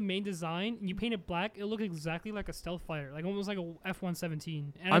 You keep the main design and you paint it black. It'll look exactly like a stealth fighter, like almost like a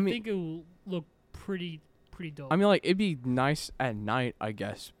F-117, and I mean- think it will look pretty dope. I mean, like, it'd be nice at night, I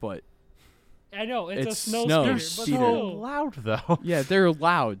guess, but I know it's a it's snow snow speeder, but speeder. So still. loud though. yeah, they're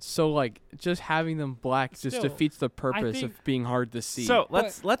loud. So, like, just having them black just Still, defeats the purpose think- of being hard to see. So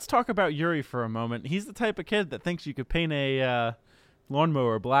let's talk about Yuri for a moment. He's the type of kid that thinks you could paint a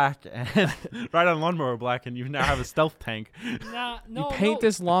lawnmower black and ride on lawnmower black, and you now have a stealth tank. Nah, you no, paint no.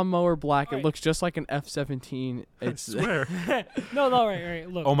 this lawnmower black, it Alright. looks just like an F-17. It's Swear. no, right.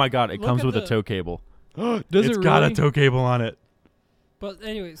 Look. Oh my god, it Look comes at with a the- tow cable. Does It's it got really? a tow cable on it. But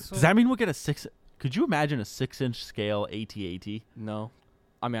anyway, so Does that mean we'll get a 6? Could you imagine a 6-inch scale AT-AT? No.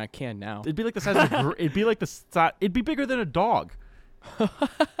 I mean, I can now. It'd be like the size of it'd be like the size. It'd be bigger than a dog.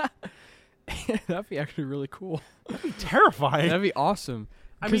 That'd be actually really cool. It'd be terrifying. That'd be awesome.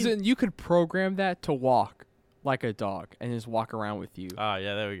 I Because mean- then you could program that to walk like a dog and just walk around with you. Oh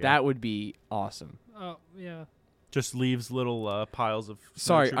yeah, there we go. That would be awesome. yeah. just leaves little piles of.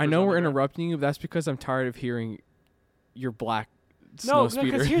 Sorry, I know we're in interrupting you. But that's because I'm tired of hearing your black No, snow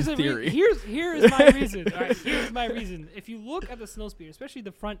because speeder here's theory. here is my reason. All right, here's my reason. If you look at the snow speeder, especially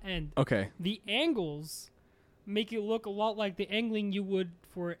the front end, Okay. the angles make it look a lot like the angling you would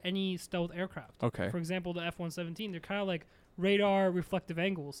for any stealth aircraft. Okay. For example, the F-117, they're kind of like radar reflective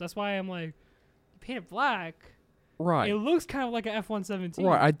angles. That's why I'm like, you paint it black, Right. it looks kind of like an F-117.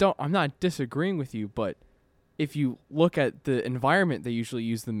 Right. I'm not disagreeing with you, but if you look at the environment they usually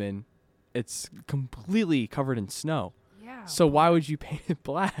use them in, it's completely covered in snow. Yeah. So why would you paint it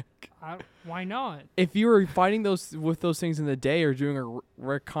black? Why not? If you were fighting those things in the day or doing a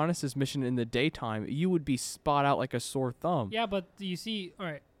reconnaissance mission in the daytime, you would be spot out like a sore thumb. Yeah, but you see, all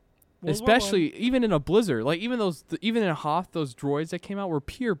right. World War Especially even in a blizzard, like even in Hoth, those droids that came out were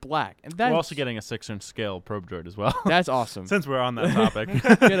pure black, and that's We're also getting a 6-inch scale probe droid as well. that's awesome. Since we're on that topic.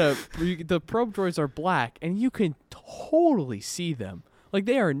 The probe droids are black, and you can totally see them. Like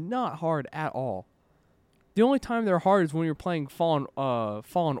they are not hard at all. The only time they're hard is when you're playing Fallen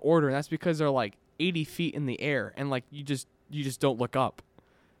Order, and that's because they're like 80 feet in the air, and like you just don't look up.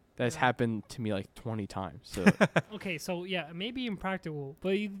 That's happened to me like 20 times. So Okay, so yeah, it may be impractical,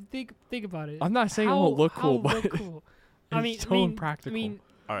 but you think about it. I'm not saying it won't look cool, how but look cool? I mean, it's so I mean, impractical. I mean,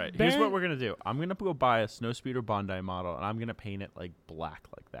 All right, here's what Baron- we're gonna do. I'm gonna go buy a Snowspeeder Bondi model, and I'm gonna paint it like black,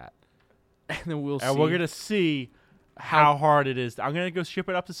 like that. and then we'll see. And we're gonna see how hard it is. I'm gonna go ship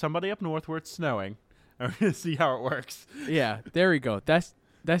it up to somebody up north where it's snowing, and we're gonna see how it works. Yeah, there we go. That's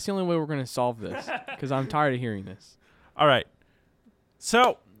the only way we're gonna solve this, because I'm tired of hearing this. All right.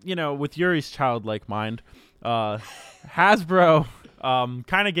 So, with Yuri's childlike mind, Hasbro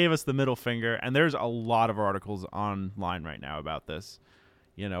kind of gave us the middle finger, and there's a lot of articles online right now about this.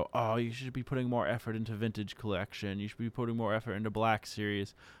 You should be putting more effort into vintage collection. You should be putting more effort into Black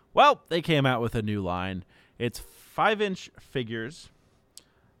Series. Well, they came out with a new line. It's 5-inch figures.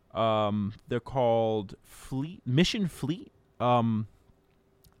 They're called Mission Fleet.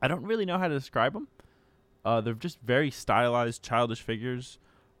 I don't really know how to describe them. They're just very stylized, childish figures.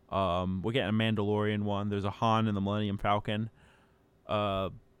 We're getting a Mandalorian one. There's a Han and the Millennium Falcon.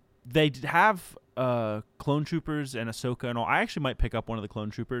 They have Clone Troopers and Ahsoka and all. I actually might pick up one of the Clone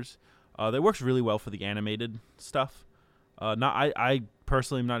Troopers. That works really well for the animated stuff. I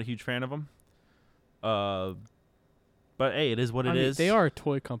personally am not a huge fan of them. But hey, it is what it is. They are a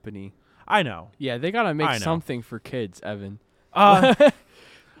toy company. I know. Yeah, they gotta I make know. something for kids, Evan.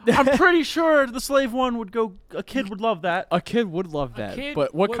 I'm pretty sure the Slave one would go. A kid would love that. A kid would love that, kid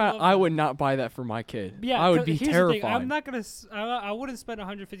but what would kind? love I that. would not buy that for my kid. Yeah, I would 'cause be here's the terrified. thing, I'm not gonna. I wouldn't spend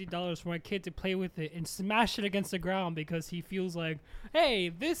 $150 for my kid to play with it and smash it against the ground because he feels like, hey,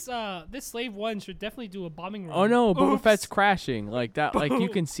 this Slave One should definitely do a bombing run. Oh no, Boba Oops. Fett's crashing like that. Like you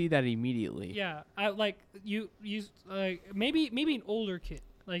can see that immediately. Yeah, I like you like maybe an older kid.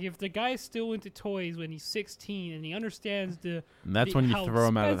 Like if the guy's still into toys when he's 16 and he understands And that's when you how throw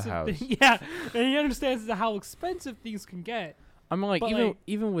him out of the house. expensive yeah, and he understands how expensive things can get. I mean, like But,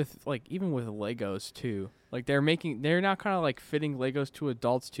 even with Legos too. Like they're now kind of like fitting Legos to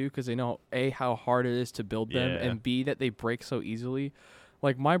adults too, because they know A, how hard it is to build them, Yeah. and B, that they break so easily.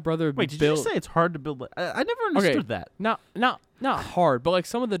 Like my brother Wait, did built. you just say it's hard to build? I never understood that. Not hard, but like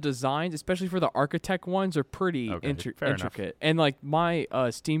some of the designs, especially for the architect ones, are pretty Okay, fair enough. intricate. And like my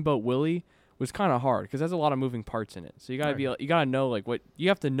Steamboat Willie was kind of hard because there's a lot of moving parts in it. So you gotta you gotta know like what you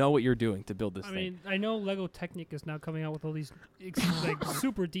have to know what you're doing to build this thing. I mean, I know Lego Technic is now coming out with all these like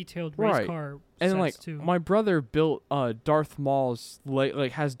super detailed race car and sets like too. my brother built Darth Maul's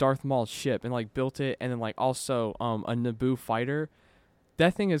like has Darth Maul's ship and like built it, and then like also a Naboo fighter.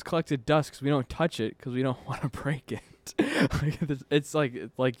 That thing has collected dust because we don't touch it because we don't want to break it. It's like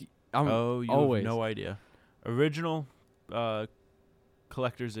I'm You always have no idea. Original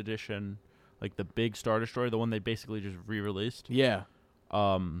collector's edition, like the big Star Destroyer, the one they basically just re-released. Yeah.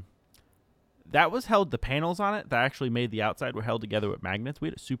 That was held. The panels on it that actually made the outside were held together with magnets. We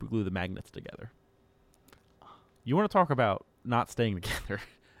had to super glue the magnets together. You want to talk about not staying together?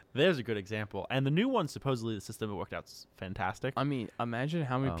 There's a good example. And the new one, supposedly the system it worked out fantastic. I mean, imagine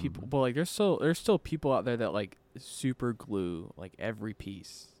how many people. But like, there's still people out there that like super glue like every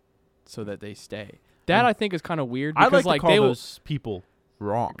piece so that they stay. That I think is kind of weird. I Because, like to call those people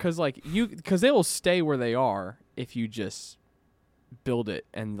wrong. Because they will stay where they are if you just build it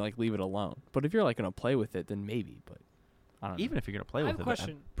and like leave it alone. But if you're like gonna play with it, then maybe. But I don't know. Even if you're gonna play I with have it, a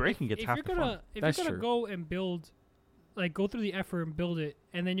question. breaking gets half the fun. If That's you're gonna true. go and build, like go through the effort and build it,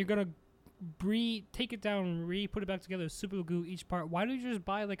 and then you're gonna take it down and put it back together, super glue each part. Why don't you just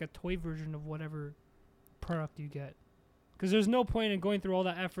buy like a toy version of whatever product you get? Because there's no point in going through all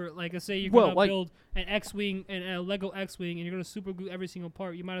that effort. Like, let's say you're gonna build an X-wing and a Lego X-wing, and you're gonna super glue every single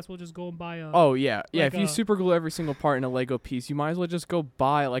part. You might as well just go and buy a. Oh yeah, yeah. like if you super glue every single part in a Lego piece, you might as well just go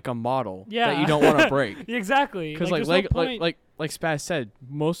buy like a model that you don't want to break. Exactly. Because like like Spaz said,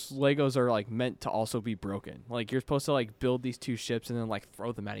 most Legos are like meant to also be broken. Like you're supposed to like build these two ships and then like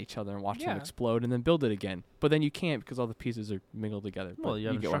throw them at each other and watch them explode and then build it again. But then you can't because all the pieces are mingled together. Well,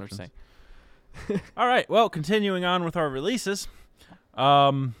 you get what I'm instructions. saying. All right. Well, continuing on with our releases,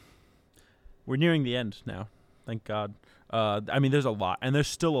 we're nearing the end now. Thank God. I mean, there's a lot, and there's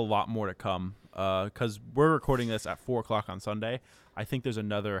still a lot more to come. Because we're recording this at 4:00 on Sunday. I think there's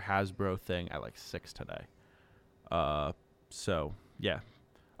another Hasbro thing at like 6 today. So yeah.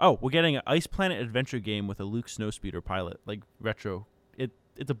 Oh, we're getting an Ice Planet adventure game with a Luke Snowspeeder pilot, like retro.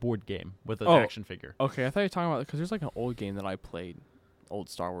 It's a board game with an action figure. Okay, I thought you were talking about because there's like an old game that I played, old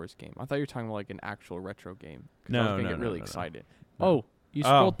Star Wars game. I thought you were talking about like an actual retro game. I was gonna get really excited. No. Oh, you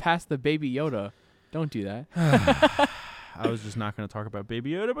scrolled past the Baby Yoda. Don't do that. I was just not going to talk about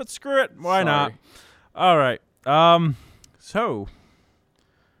Baby Yoda, but screw it. Why not? Sorry. All right. So,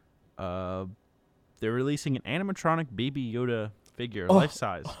 they're releasing an animatronic Baby Yoda figure, life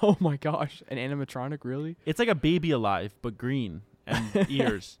size. Oh my gosh, an animatronic, really? It's like a Baby Alive, but green and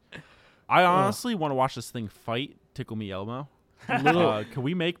ears. I honestly want to watch this thing fight Tickle Me Elmo. Can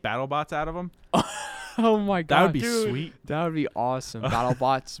we make BattleBots out of them? Oh my god, That would be dude. sweet. That would be awesome.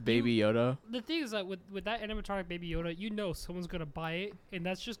 BattleBots, Baby Yoda. The thing is that with that animatronic Baby Yoda, you know someone's gonna buy it, and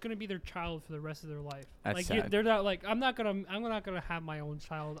that's just gonna be their child for the rest of their life. That's like sad. they're not like I'm not gonna have my own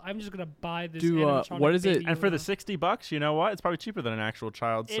child. I'm just gonna buy this. Do, animatronic what is it- Baby And for the Yoda. $60, you know what? It's probably cheaper than an actual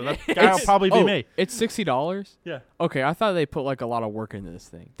child. So It that is. guy will probably be me. It's $60. Yeah. Okay, I thought they put like a lot of work into this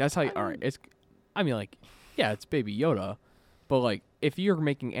thing. That's how. All right, it's Baby Yoda, but like if you're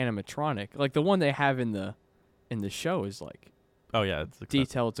making animatronic, like the one they have in the show is like Oh yeah, it's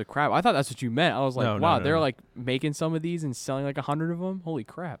detailed to crap. I thought that's what you meant. I was like, No, wow, no, they're no. like making some of these and selling like 100 of them. Holy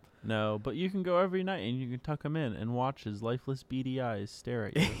crap! No, but you can go every night and you can tuck him in and watch his lifeless beady eyes stare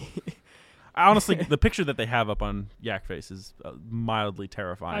at you. Honestly, the picture that they have up on Yak Face is mildly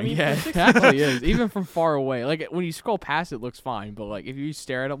terrifying. I mean, Yeah, for it actually is. Even from far away, like when you scroll past, it looks fine. But like if you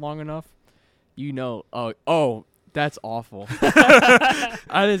stare at it long enough, you know, oh, that's awful.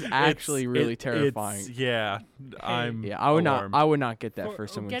 That is actually really terrifying. Yeah, I'm. Yeah, I would alarmed. not get that for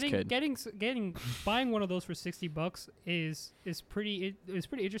someone's getting, kid. buying one of those for $60 is pretty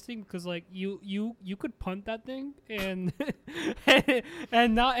interesting because like you could punt that thing and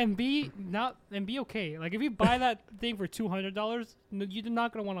and be okay. Like if you buy that thing for $200, you're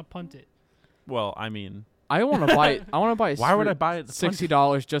not gonna want to punt it. Well, I mean, I want to buy it. I want to buy it. why would for I buy it? to punt it?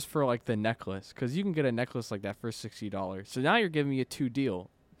 $60 just for like the necklace? Because you can get a necklace like that for $60. So now you're giving me a 2 deal: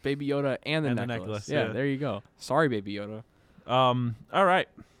 Baby Yoda and the necklace. Yeah, yeah. there you go. Sorry, Baby Yoda. All right.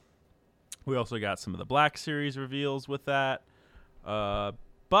 We also got some of the Black Series reveals with that.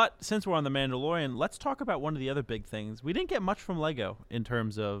 But since we're on The Mandalorian, let's talk about one of the other big things. We didn't get much from Lego in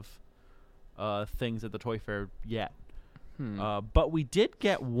terms of things at the Toy Fair yet. But we did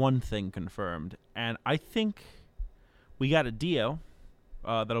get one thing confirmed, and I think we got a Dio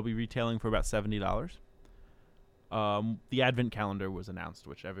that'll be retailing for about $70. The Advent calendar was announced,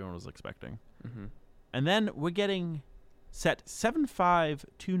 which everyone was expecting. Mm-hmm. And then we're getting set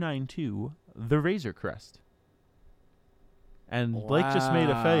 75292, the Razor Crest. And Blake just made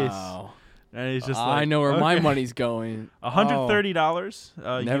a face. And he's just like, I know where my money's going.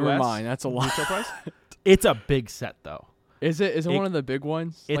 $130 Never US mind. That's a lot. retail price. It's a big set, though. Is it one of the big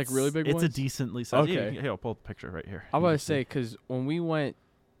ones? Like really big ones? It's a decently sized. Okay. Here, I'll pull the picture right here. I was about to say, because when we went...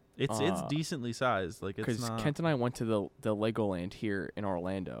 It's decently sized. Like, it's because not... Kent and I went to the Legoland here in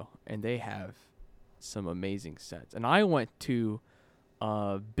Orlando, and they have some amazing sets. And I went to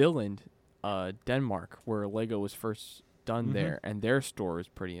Billund, Denmark, where Lego was first done there, and their store is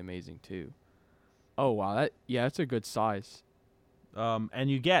pretty amazing too. Oh wow, that's a good size.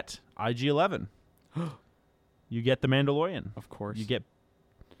 And you get IG-11. You get the Mandalorian, of course. You get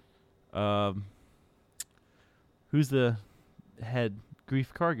who's the head?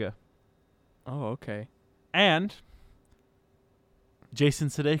 Grief Karga. Oh, okay. And Jason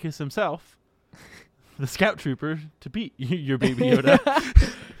Sudeikis himself, the Scout Trooper, to beat your Baby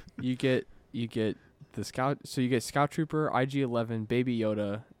Yoda. You get the Scout. So you get Scout Trooper, IG-11, Baby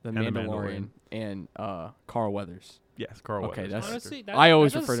Yoda, the Mandalorian, and Carl Weathers. Yes, Carl okay, Weathers. That's honestly, I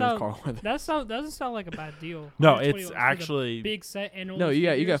always refer to him as Carl Weathers. That doesn't sound like a bad deal. No, 120 it's for actually the big set and no. You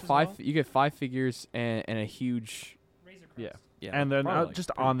get as five. well? You get 5 figures and a huge. Razor Crest. yeah. Yeah, And then probably, like, just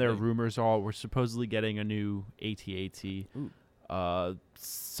pretty on their big. rumors, we're supposedly getting a new AT-AT. Ooh.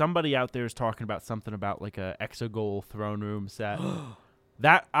 Somebody out there is talking about something about like a Exegol throne room set.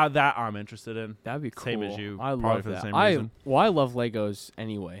 that I'm interested in. That'd be cool. Same as you, I probably love for the that. same reason. I love Legos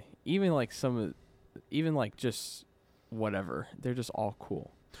anyway. Even like just whatever. They're just all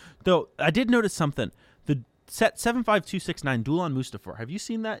cool. Though I did notice something. The set 75269 Dulan Mustafar. Have you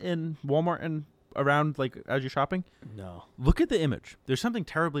seen that in Walmart and around like as you're shopping? No. Look at the image. There's something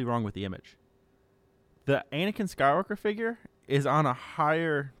terribly wrong with the image. The Anakin Skywalker figure is on a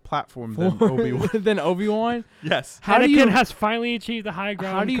higher platform than Obi-Wan. Than Obi-Wan? Yes. Anakin has finally achieved the high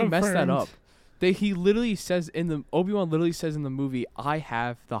ground. How do you mess that confirmed. up? He literally says Obi-Wan literally says in the movie, "I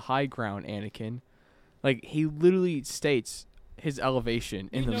have the high ground, Anakin." Like he literally states his elevation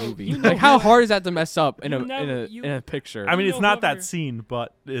in the movie. Like how hard is that to mess up in a picture? I mean, You it's know not whoever- that scene,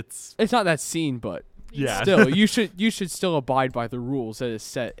 but it's It's not that scene, but yeah. still, you should still abide by the rules that is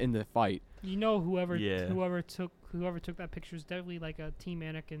set in the fight. You know, whoever Yeah. took that picture is definitely like a Team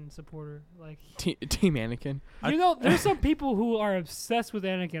Anakin supporter. Like Team Anakin. there's some people who are obsessed with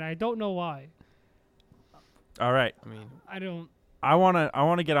Anakin. I don't know why. All right. I mean, I don't. I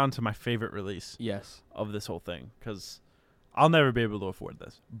wanna get on to my favorite release yes. of this whole thing because I'll never be able to afford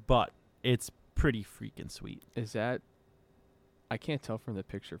this, but it's pretty freaking sweet. Is that? I can't tell from the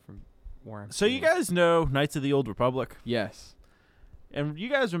picture from where I'm. So you seeing. guys know Knights of the Old Republic, Yes. and you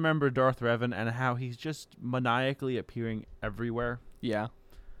guys remember Darth Revan and how he's just maniacally appearing everywhere. Yeah.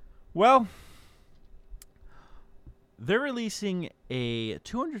 Well, they're releasing a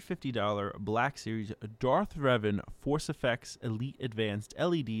 $250 Black Series Darth Revan Force Effects Elite Advanced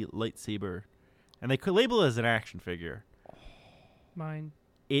LED lightsaber, and they could label it as an action figure. Mine.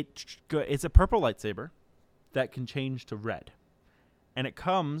 It's a purple lightsaber that can change to red, and it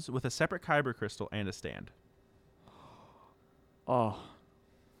comes with a separate kyber crystal and a stand. Oh.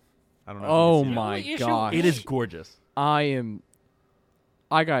 I don't know. Oh if you can see my The issue- gosh. that. It is gorgeous.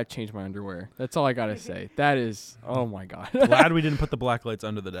 I gotta change my underwear. That's all I gotta say. That is. Oh my god. Glad we didn't put the black lights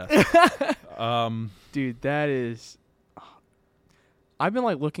under the desk. Dude, that is. I've been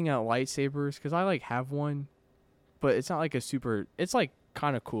like looking at lightsabers because I like have one, but it's not like a super. It's like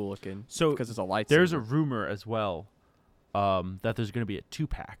kind of cool looking. So because it's a lightsaber. There's a rumor as well that there's going to be a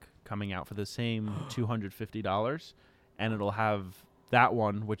 2-pack coming out for the same $250, and it'll have that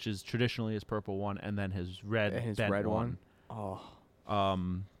one, which is traditionally his purple one, and then his red, And his bent red one. Oh,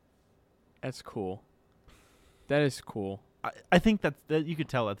 that's cool. That is cool. I think that you could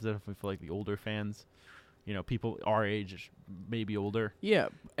tell that's definitely for like the older fans, people our age, maybe older. Yeah,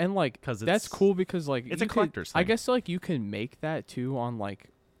 and like 'Cause that's it's- cool because like it's you a could- collector's I thing. guess like you can make that too on like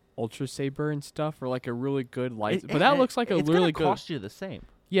Ultra Saber and stuff, or like a really good light. But that looks like a it's really gonna good. cost you the same.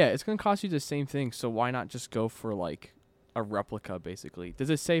 Yeah, it's gonna cost you the same thing. So why not just go for like a replica? Basically, does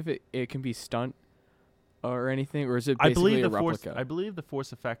it say if it can be stunt or anything, or is it I basically believe a the force. replica? I believe the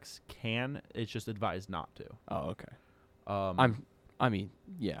force effects can. It's just advised not to. Oh, okay. Um,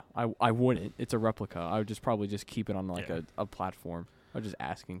 I wouldn't. It's a replica. I would just probably just keep it on like Yeah. a platform. I'm just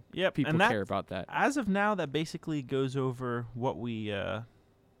asking. Yep, People and care about that. As of now, that basically goes over what we,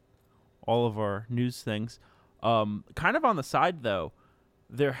 all of our news things. Kind of on the side, though,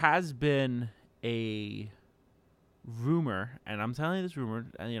 there has been a rumor, and I'm telling you this rumor,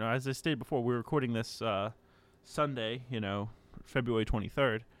 and as I stated before, we're recording this Sunday, February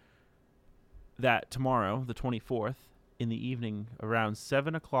 23rd, that tomorrow, the 24th, in the evening around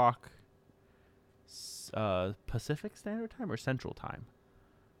 7 o'clock Pacific Standard Time or Central Time,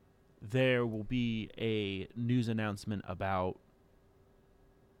 there will be a news announcement about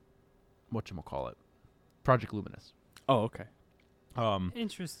whatchamacallit, Project Luminous. Oh, okay.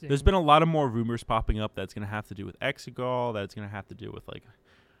 Interesting. There's been a lot of more rumors popping up that's going to have to do with Exegol, that's going to have to do with like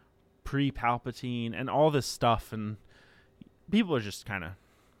pre-Palpatine and all this stuff, and people are just kind of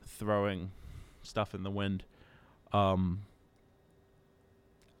throwing stuff in the wind.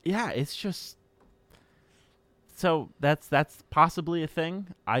 Yeah, it's just so that's possibly a thing.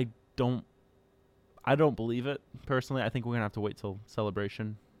 I don't believe it personally. I think we're gonna have to wait till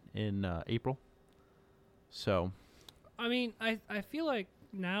Celebration in April. So, I mean, I feel like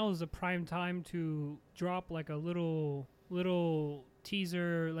now is the prime time to drop like a little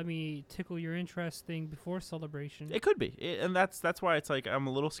teaser. Let me tickle your interest thing before Celebration. it could be, and that's why it's like I'm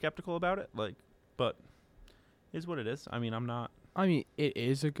a little skeptical about it. Like, but is what it is. I mean, I'm not. I mean, it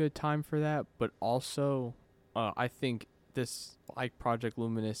is a good time for that, but also, I think this like Project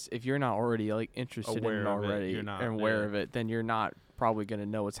Luminous, if you're not already like interested Aware in it of it, already you're not, and aware yeah. of it, then you're not probably gonna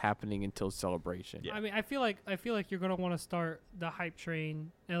know what's happening until Celebration. Yeah. I mean, I feel like you're gonna want to start the hype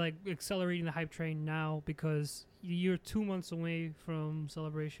train and like accelerating the hype train now because you're 2 months away from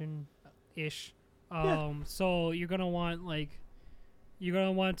Celebration, ish. So you're gonna want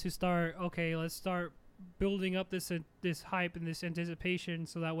to start. Okay, let's start building up this hype and this anticipation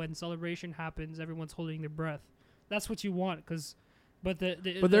so that when Celebration happens, everyone's holding their breath. That's what you want, but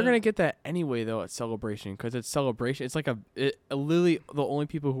they're gonna get that anyway though at Celebration because it's Celebration. It's like literally the only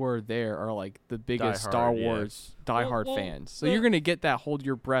people who are there are like the biggest Star Wars diehard fans. So you're gonna get that hold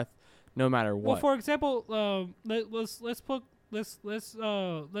your breath no matter what. Well, for example, let's put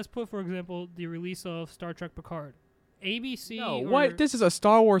for example the release of Star Trek Picard. ABC. No, what? This is a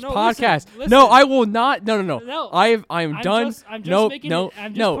Star Wars No, podcast. listen. No, I will not. No. No. I am done. I'm just No. making it-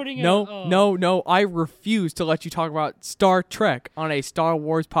 I'm just putting it, No. I refuse to let you talk about Star Trek on a Star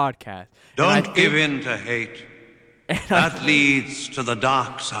Wars podcast. Don't give in to hate. That leads to the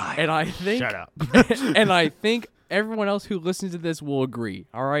dark side. And I think, Shut up. and I think everyone else who listens to this will agree.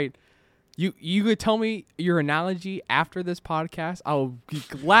 All right. You could tell me your analogy after this podcast. I will be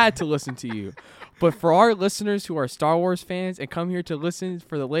glad to listen to you. But for our listeners who are Star Wars fans and come here to listen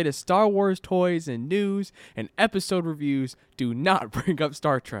for the latest Star Wars toys and news and episode reviews, do not bring up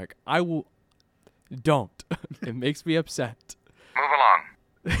Star Trek. Don't. It makes me upset. Move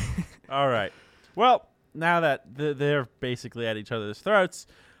along. All right. Well, now that they're basically at each other's throats,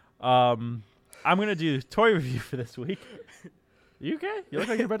 I'm gonna do toy review for this week. You okay? You look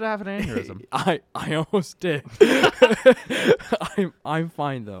like you're about to have an aneurysm. I almost did. I'm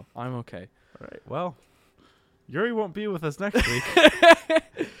fine though. I'm okay. All right. Well, Yuri won't be with us next week.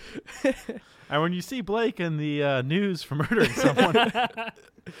 And when you see Blake in the news for murdering someone,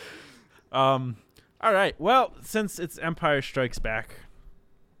 all right. Well, since it's Empire Strikes Back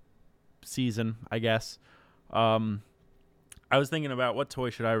season, I guess, I was thinking about what toy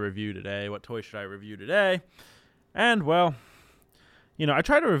should I review today? And well, I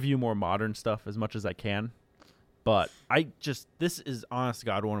try to review more modern stuff as much as I can. But this is, honest to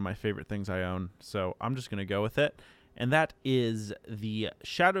God, one of my favorite things I own. So I'm just going to go with it. And that is the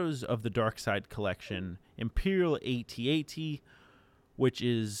Shadows of the Dark Side collection, Imperial AT-AT, which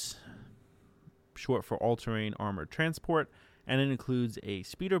is short for All-Terrain Armored Transport. And it includes a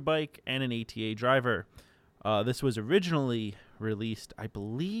speeder bike and an ATA driver. This was originally released, I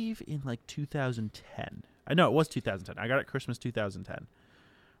believe, in like 2010. I know it was 2010. I got it Christmas 2010.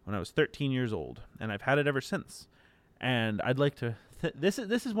 When I was 13 years old, and I've had it ever since. And I'd like to... This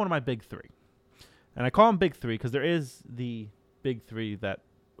is one of my big three. And I call them big three because there is the big three that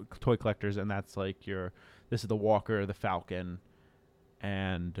toy collectors, and that's like this is the Walker, the Falcon,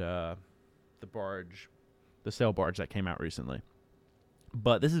 and the barge, the sail barge that came out recently.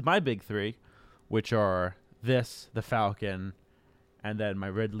 But this is my big three, which are the Falcon, and then my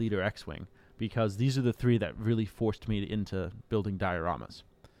Red Leader X-Wing, because these are the three that really forced me into building dioramas.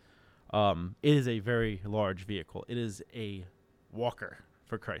 It is a very large vehicle. It is a walker,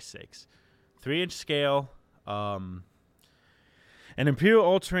 for Christ's sakes. 3-inch scale. An Imperial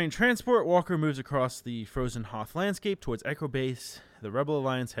all-terrain transport walker moves across the frozen Hoth landscape towards Echo Base, the Rebel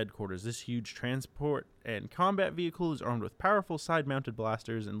Alliance headquarters. This huge transport and combat vehicle is armed with powerful side-mounted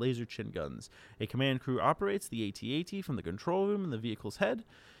blasters and laser chin guns. A command crew operates the AT-AT from the control room in the vehicle's head.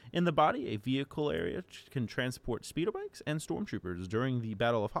 In the body, a vehicle area can transport speeder bikes and stormtroopers. During the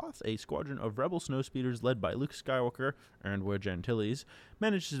Battle of Hoth, a squadron of rebel snowspeeders led by Luke Skywalker and Wedge Antilles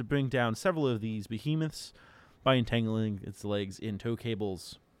manages to bring down several of these behemoths. by entangling its legs in tow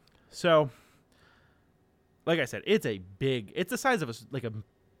cables. So, like I said, it's the size of a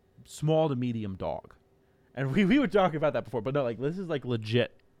small to medium dog. And we were talking about that before, but no, like this is like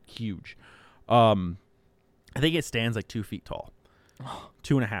legit huge. I think it stands like 2 feet tall,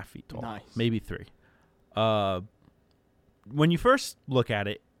 2.5 feet tall, nice. Maybe 3. When you first look at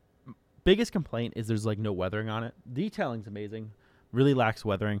it, biggest complaint is there's like no weathering on it. Detailing's amazing, really lacks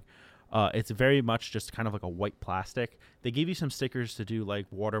weathering. It's very much just kind of like a white plastic. They give you some stickers to do like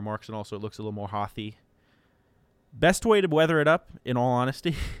watermarks, and also it looks a little more hothy. Best way to weather it up, in all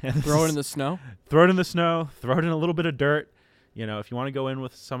honesty, throw it in the snow. Throw it in the snow. Throw it in a little bit of dirt. You know, if you want to go in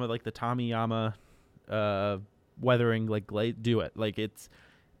with some of like the Tamiyama weathering, like do it. Like it's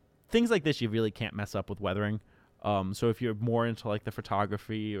things like this you really can't mess up with weathering. So if you're more into like the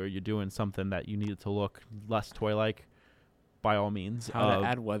photography or you're doing something that you need it to look less toy-like, by all means. How to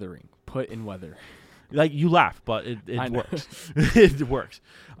add weathering? Put in weather. Like you laugh, but it works. It works.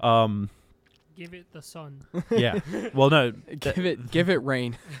 Give it the sun. Yeah. Well, no. Give it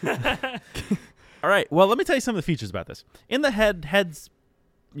rain. All right. Well, let me tell you some of the features about this. In the head's,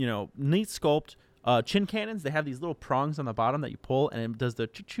 neat sculpt. Chin cannons, they have these little prongs on the bottom that you pull, and it does the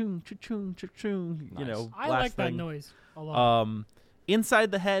cha-choong, cha-choong, cha-choong, nice. I blast like that thing. noise a lot.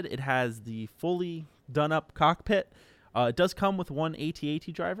 Inside the head, it has the fully done-up cockpit. It does come with one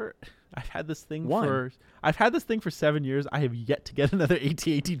AT-AT driver. I've had this thing for 7 years. I have yet to get another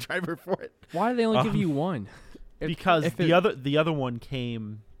AT-AT driver for it. Why do they only give you one? Because the other one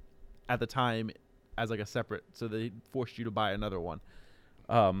came at the time as like a separate, so they forced you to buy another one.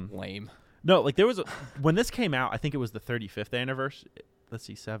 Lame. No, like there was when this came out, I think it was the 35th anniversary. Let's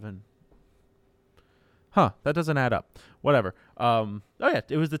see, 7. That doesn't add up. Whatever.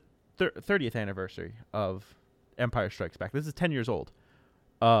 It was the 30th anniversary of Empire Strikes Back. This is 10 years old.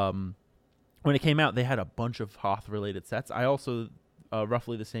 When it came out, they had a bunch of Hoth-related sets. I also,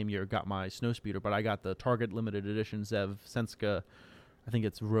 roughly the same year, got my Snowspeeder, but I got the Target Limited Edition Zev Senska, I think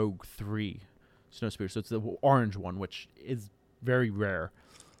it's Rogue 3 Snowspeeder. So it's the orange one, which is very rare.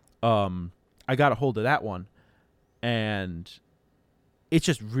 I got a hold of that one, and it's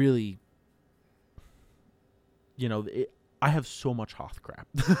just really, I have so much Hoth crap.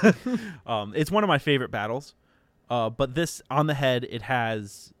 It's one of my favorite battles. But this, on the head, it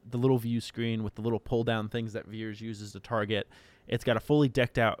has the little view screen with the little pull-down things that Veers uses to target. It's got a fully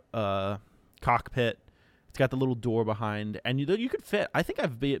decked-out cockpit. It's got the little door behind. And you could fit, I think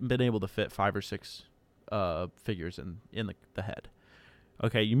I've been able to fit 5 or 6 figures in the head.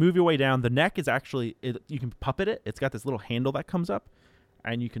 Okay, you move your way down. The neck is actually, you can puppet it. It's got this little handle that comes up,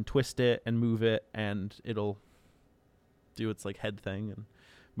 and you can twist it and move it, and it'll do its like head thing and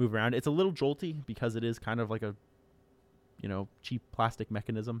move around. It's a little jolty because it is kind of like a cheap plastic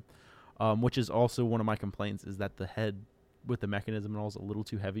mechanism, which is also one of my complaints, is that the head with the mechanism and all is a little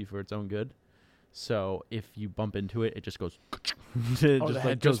too heavy for its own good. So if you bump into it, it just goes. The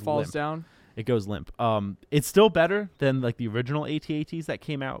head just falls limp. down. It goes limp. It's still better than like the original AT-ATs that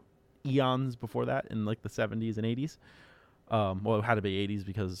came out eons before that in like the 70s and 80s. Well, it had to be 80s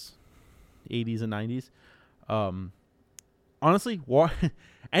because 80s and 90s. Honestly,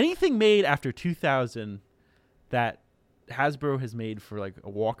 anything made after 2000 that Hasbro has made for like a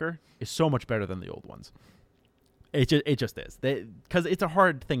walker is so much better than the old ones. It just is, because it's a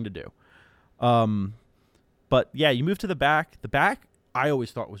hard thing to do. But yeah, you move to the back. The back I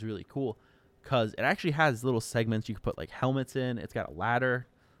always thought was really cool because it actually has little segments you can put like helmets in. It's got a ladder.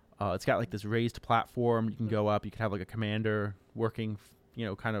 It's got like this raised platform you can go up. You can have like a commander working,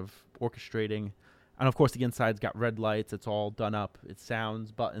 kind of orchestrating. And of course the inside's got red lights. It's all done up. It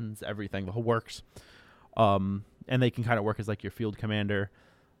sounds, buttons, everything. The whole works. And they can kind of work as like your field commander.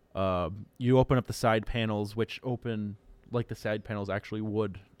 You open up the side panels, which open like the side panels actually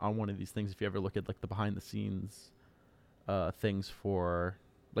would on one of these things. If you ever look at like the behind the scenes things for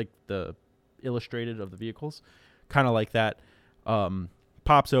like the illustrated of the vehicles, kind of like that.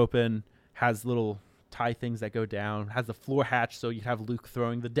 Pops open, has little tie things that go down, has the floor hatch, so you have Luke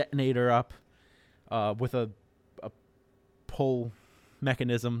throwing the detonator up with a pull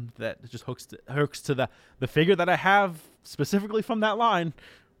mechanism that just hooks to the figure that I have specifically from that line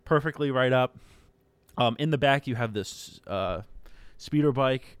perfectly right up. In the back you have this speeder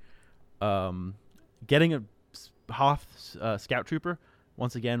bike, getting a Hoth scout trooper,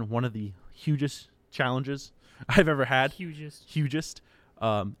 once again one of the hugest challenges I've ever had. Hugest.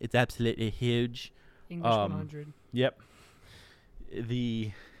 It's absolutely huge. English 100. Yep.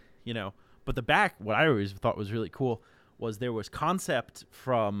 But the back, what I always thought was really cool was there was concept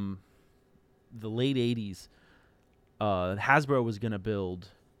from the late 80s. Hasbro was going to build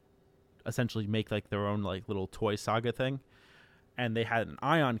essentially make like their own like little toy saga thing, and they had an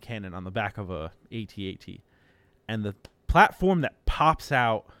ion cannon on the back of a AT-AT, and the platform that pops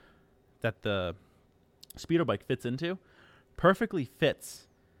out that the speeder bike fits into perfectly fits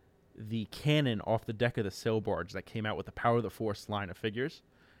the cannon off the deck of the sail barge that came out with the Power of the Force line of figures.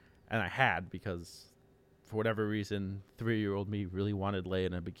 And I had, because for whatever reason 3-year-old me really wanted Leia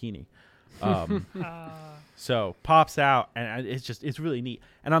in a bikini. So pops out, and it's really neat.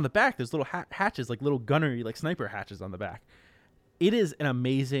 And on the back there's little hatches, like little gunnery, like sniper hatches on the back. It is an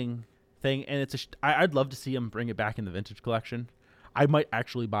amazing thing, and I'd love to see them bring it back in the vintage collection. I might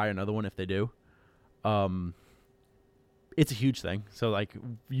actually buy another one if they do. It's a huge thing. So like,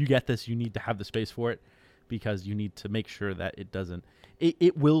 you get this, you need to have the space for it, because you need to make sure that it doesn't.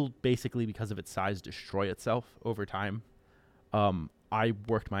 It will basically, because of its size, destroy itself over time. I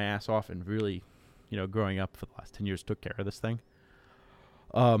worked my ass off and really, growing up for the last 10 years, took care of this thing.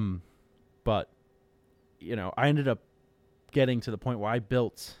 But I ended up getting to the point where I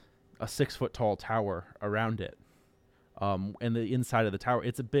built a 6-foot tall tower around it. And the inside of the tower,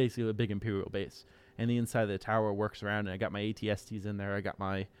 it's basically a big Imperial base. And the inside of the tower works around, and I got my AT-STs in there. I got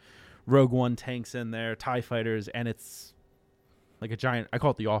my Rogue One tanks in there, TIE fighters, and it's like a giant. I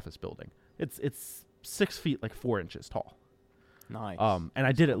call it the office building. It's 6 feet, like 4 inches tall. Nice. And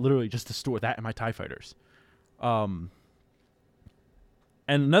I did it literally just to store that and my TIE fighters. And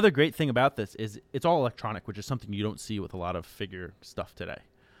another great thing about this is it's all electronic, which is something you don't see with a lot of figure stuff today.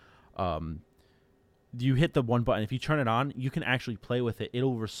 You hit the one button. If you turn it on, you can actually play with it.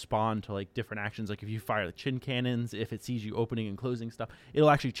 It'll respond to like different actions. Like if you fire the chin cannons, if it sees you opening and closing stuff, it'll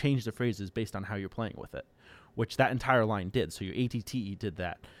actually change the phrases based on how you're playing with it, which that entire line did. So your ATTE did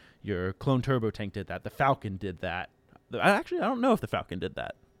that. Your Clone Turbo Tank did that. The Falcon did that. I don't know if the Falcon did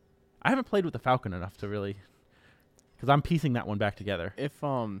that. I haven't played with the Falcon enough to really, because I'm piecing that one back together.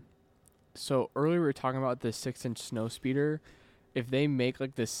 So earlier we were talking about the 6-inch snow speeder. If they make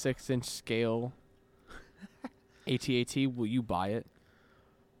like the 6-inch scale AT-AT, will you buy it?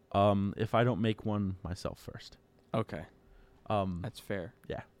 If I don't make one myself first. Okay. That's fair.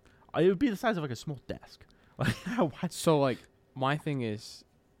 Yeah. It would be the size of like a small desk. So like, my thing is,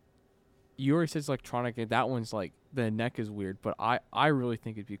 you already said it's electronic, and that one's like, the neck is weird, but I really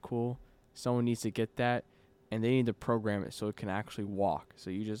think it'd be cool. Someone needs to get that, and they need to program it so it can actually walk. So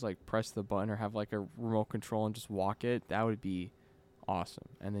you just like press the button or have like a remote control and just walk it. That would be awesome.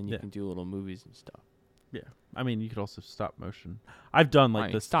 And then you can do little movies and stuff. Yeah. I mean, you could also stop motion. I've done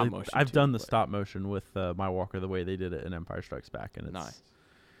like the stop motion. I've done the stop motion with my walker the way they did it in Empire Strikes Back, and it's nice.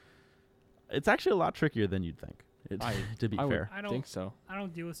 It's actually a lot trickier than you'd think. To be fair, I don't think so. I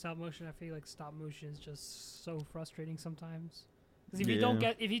don't deal with stop motion. I feel like stop motion is just so frustrating sometimes. Because if you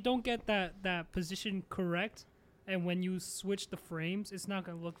don't get that position correct, and when you switch the frames, it's not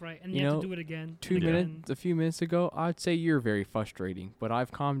gonna look right, and you have to do it again. A few minutes ago, I'd say you're very frustrating, but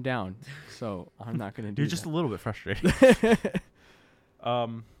I've calmed down, so I'm not gonna do. You're just a little bit frustrating.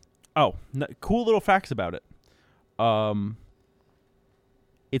 Cool little facts about it.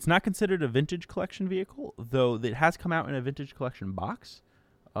 It's not considered a vintage collection vehicle, though it has come out in a vintage collection box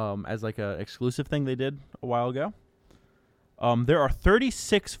as like a exclusive thing they did a while ago. There are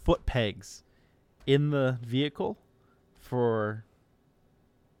 36 foot pegs in the vehicle for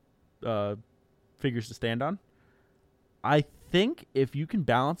figures to stand on. I think if you can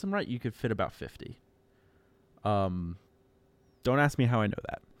balance them right, you could fit about 50. Don't ask me how I know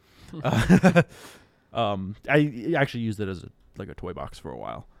that. I actually used it as a toy box for a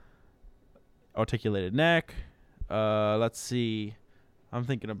while. Articulated neck. Let's see. I'm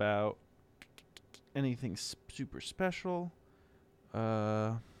thinking about anything super special.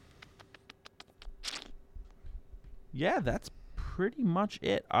 Yeah, that's pretty much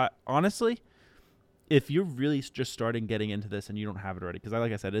it. Honestly, if you're really just starting getting into this and you don't have it already, because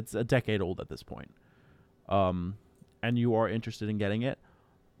like I said, it's a decade old at this point, and you are interested in getting it,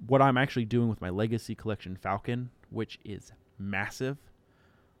 what I'm actually doing with my Legacy Collection Falcon, which is massive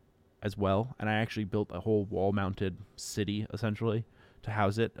as well, and I actually built a whole wall-mounted city, essentially, to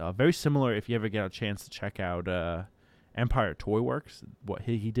house it. Very similar, if you ever get a chance to check out Empire Toy Works, what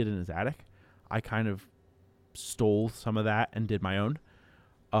he did in his attic. I kind of stole some of that and did my own.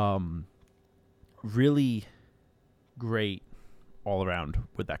 Really great all around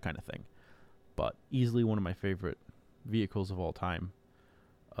with that kind of thing. But easily one of my favorite vehicles of all time.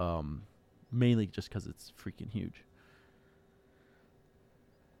 Mainly just because it's freaking huge.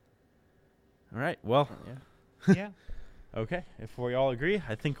 All right, well. Yeah. Okay, if we all agree,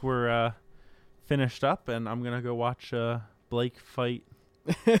 I think we're finished up, and I'm going to go watch Blake fight.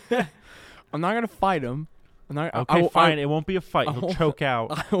 I'm not going to fight him. Okay, fine. It won't be a fight. He'll choke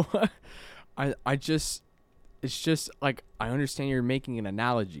out. It's just like I understand you're making an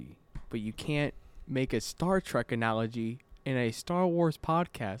analogy, but you can't make a Star Trek analogy in a Star Wars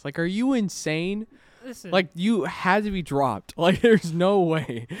podcast. Like, are you insane? Listen. Like, you had to be dropped. Like, there's no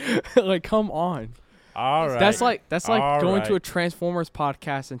way. Like, come on. All right. That's like going to a right. Transformers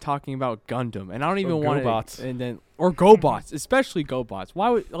podcast and talking about Gundam, and I don't even Or want GoBots. to. And then or GoBots, especially GoBots. Why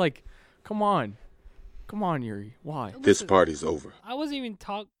would come on, Yuri? Why? This party's over. I wasn't even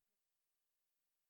talking.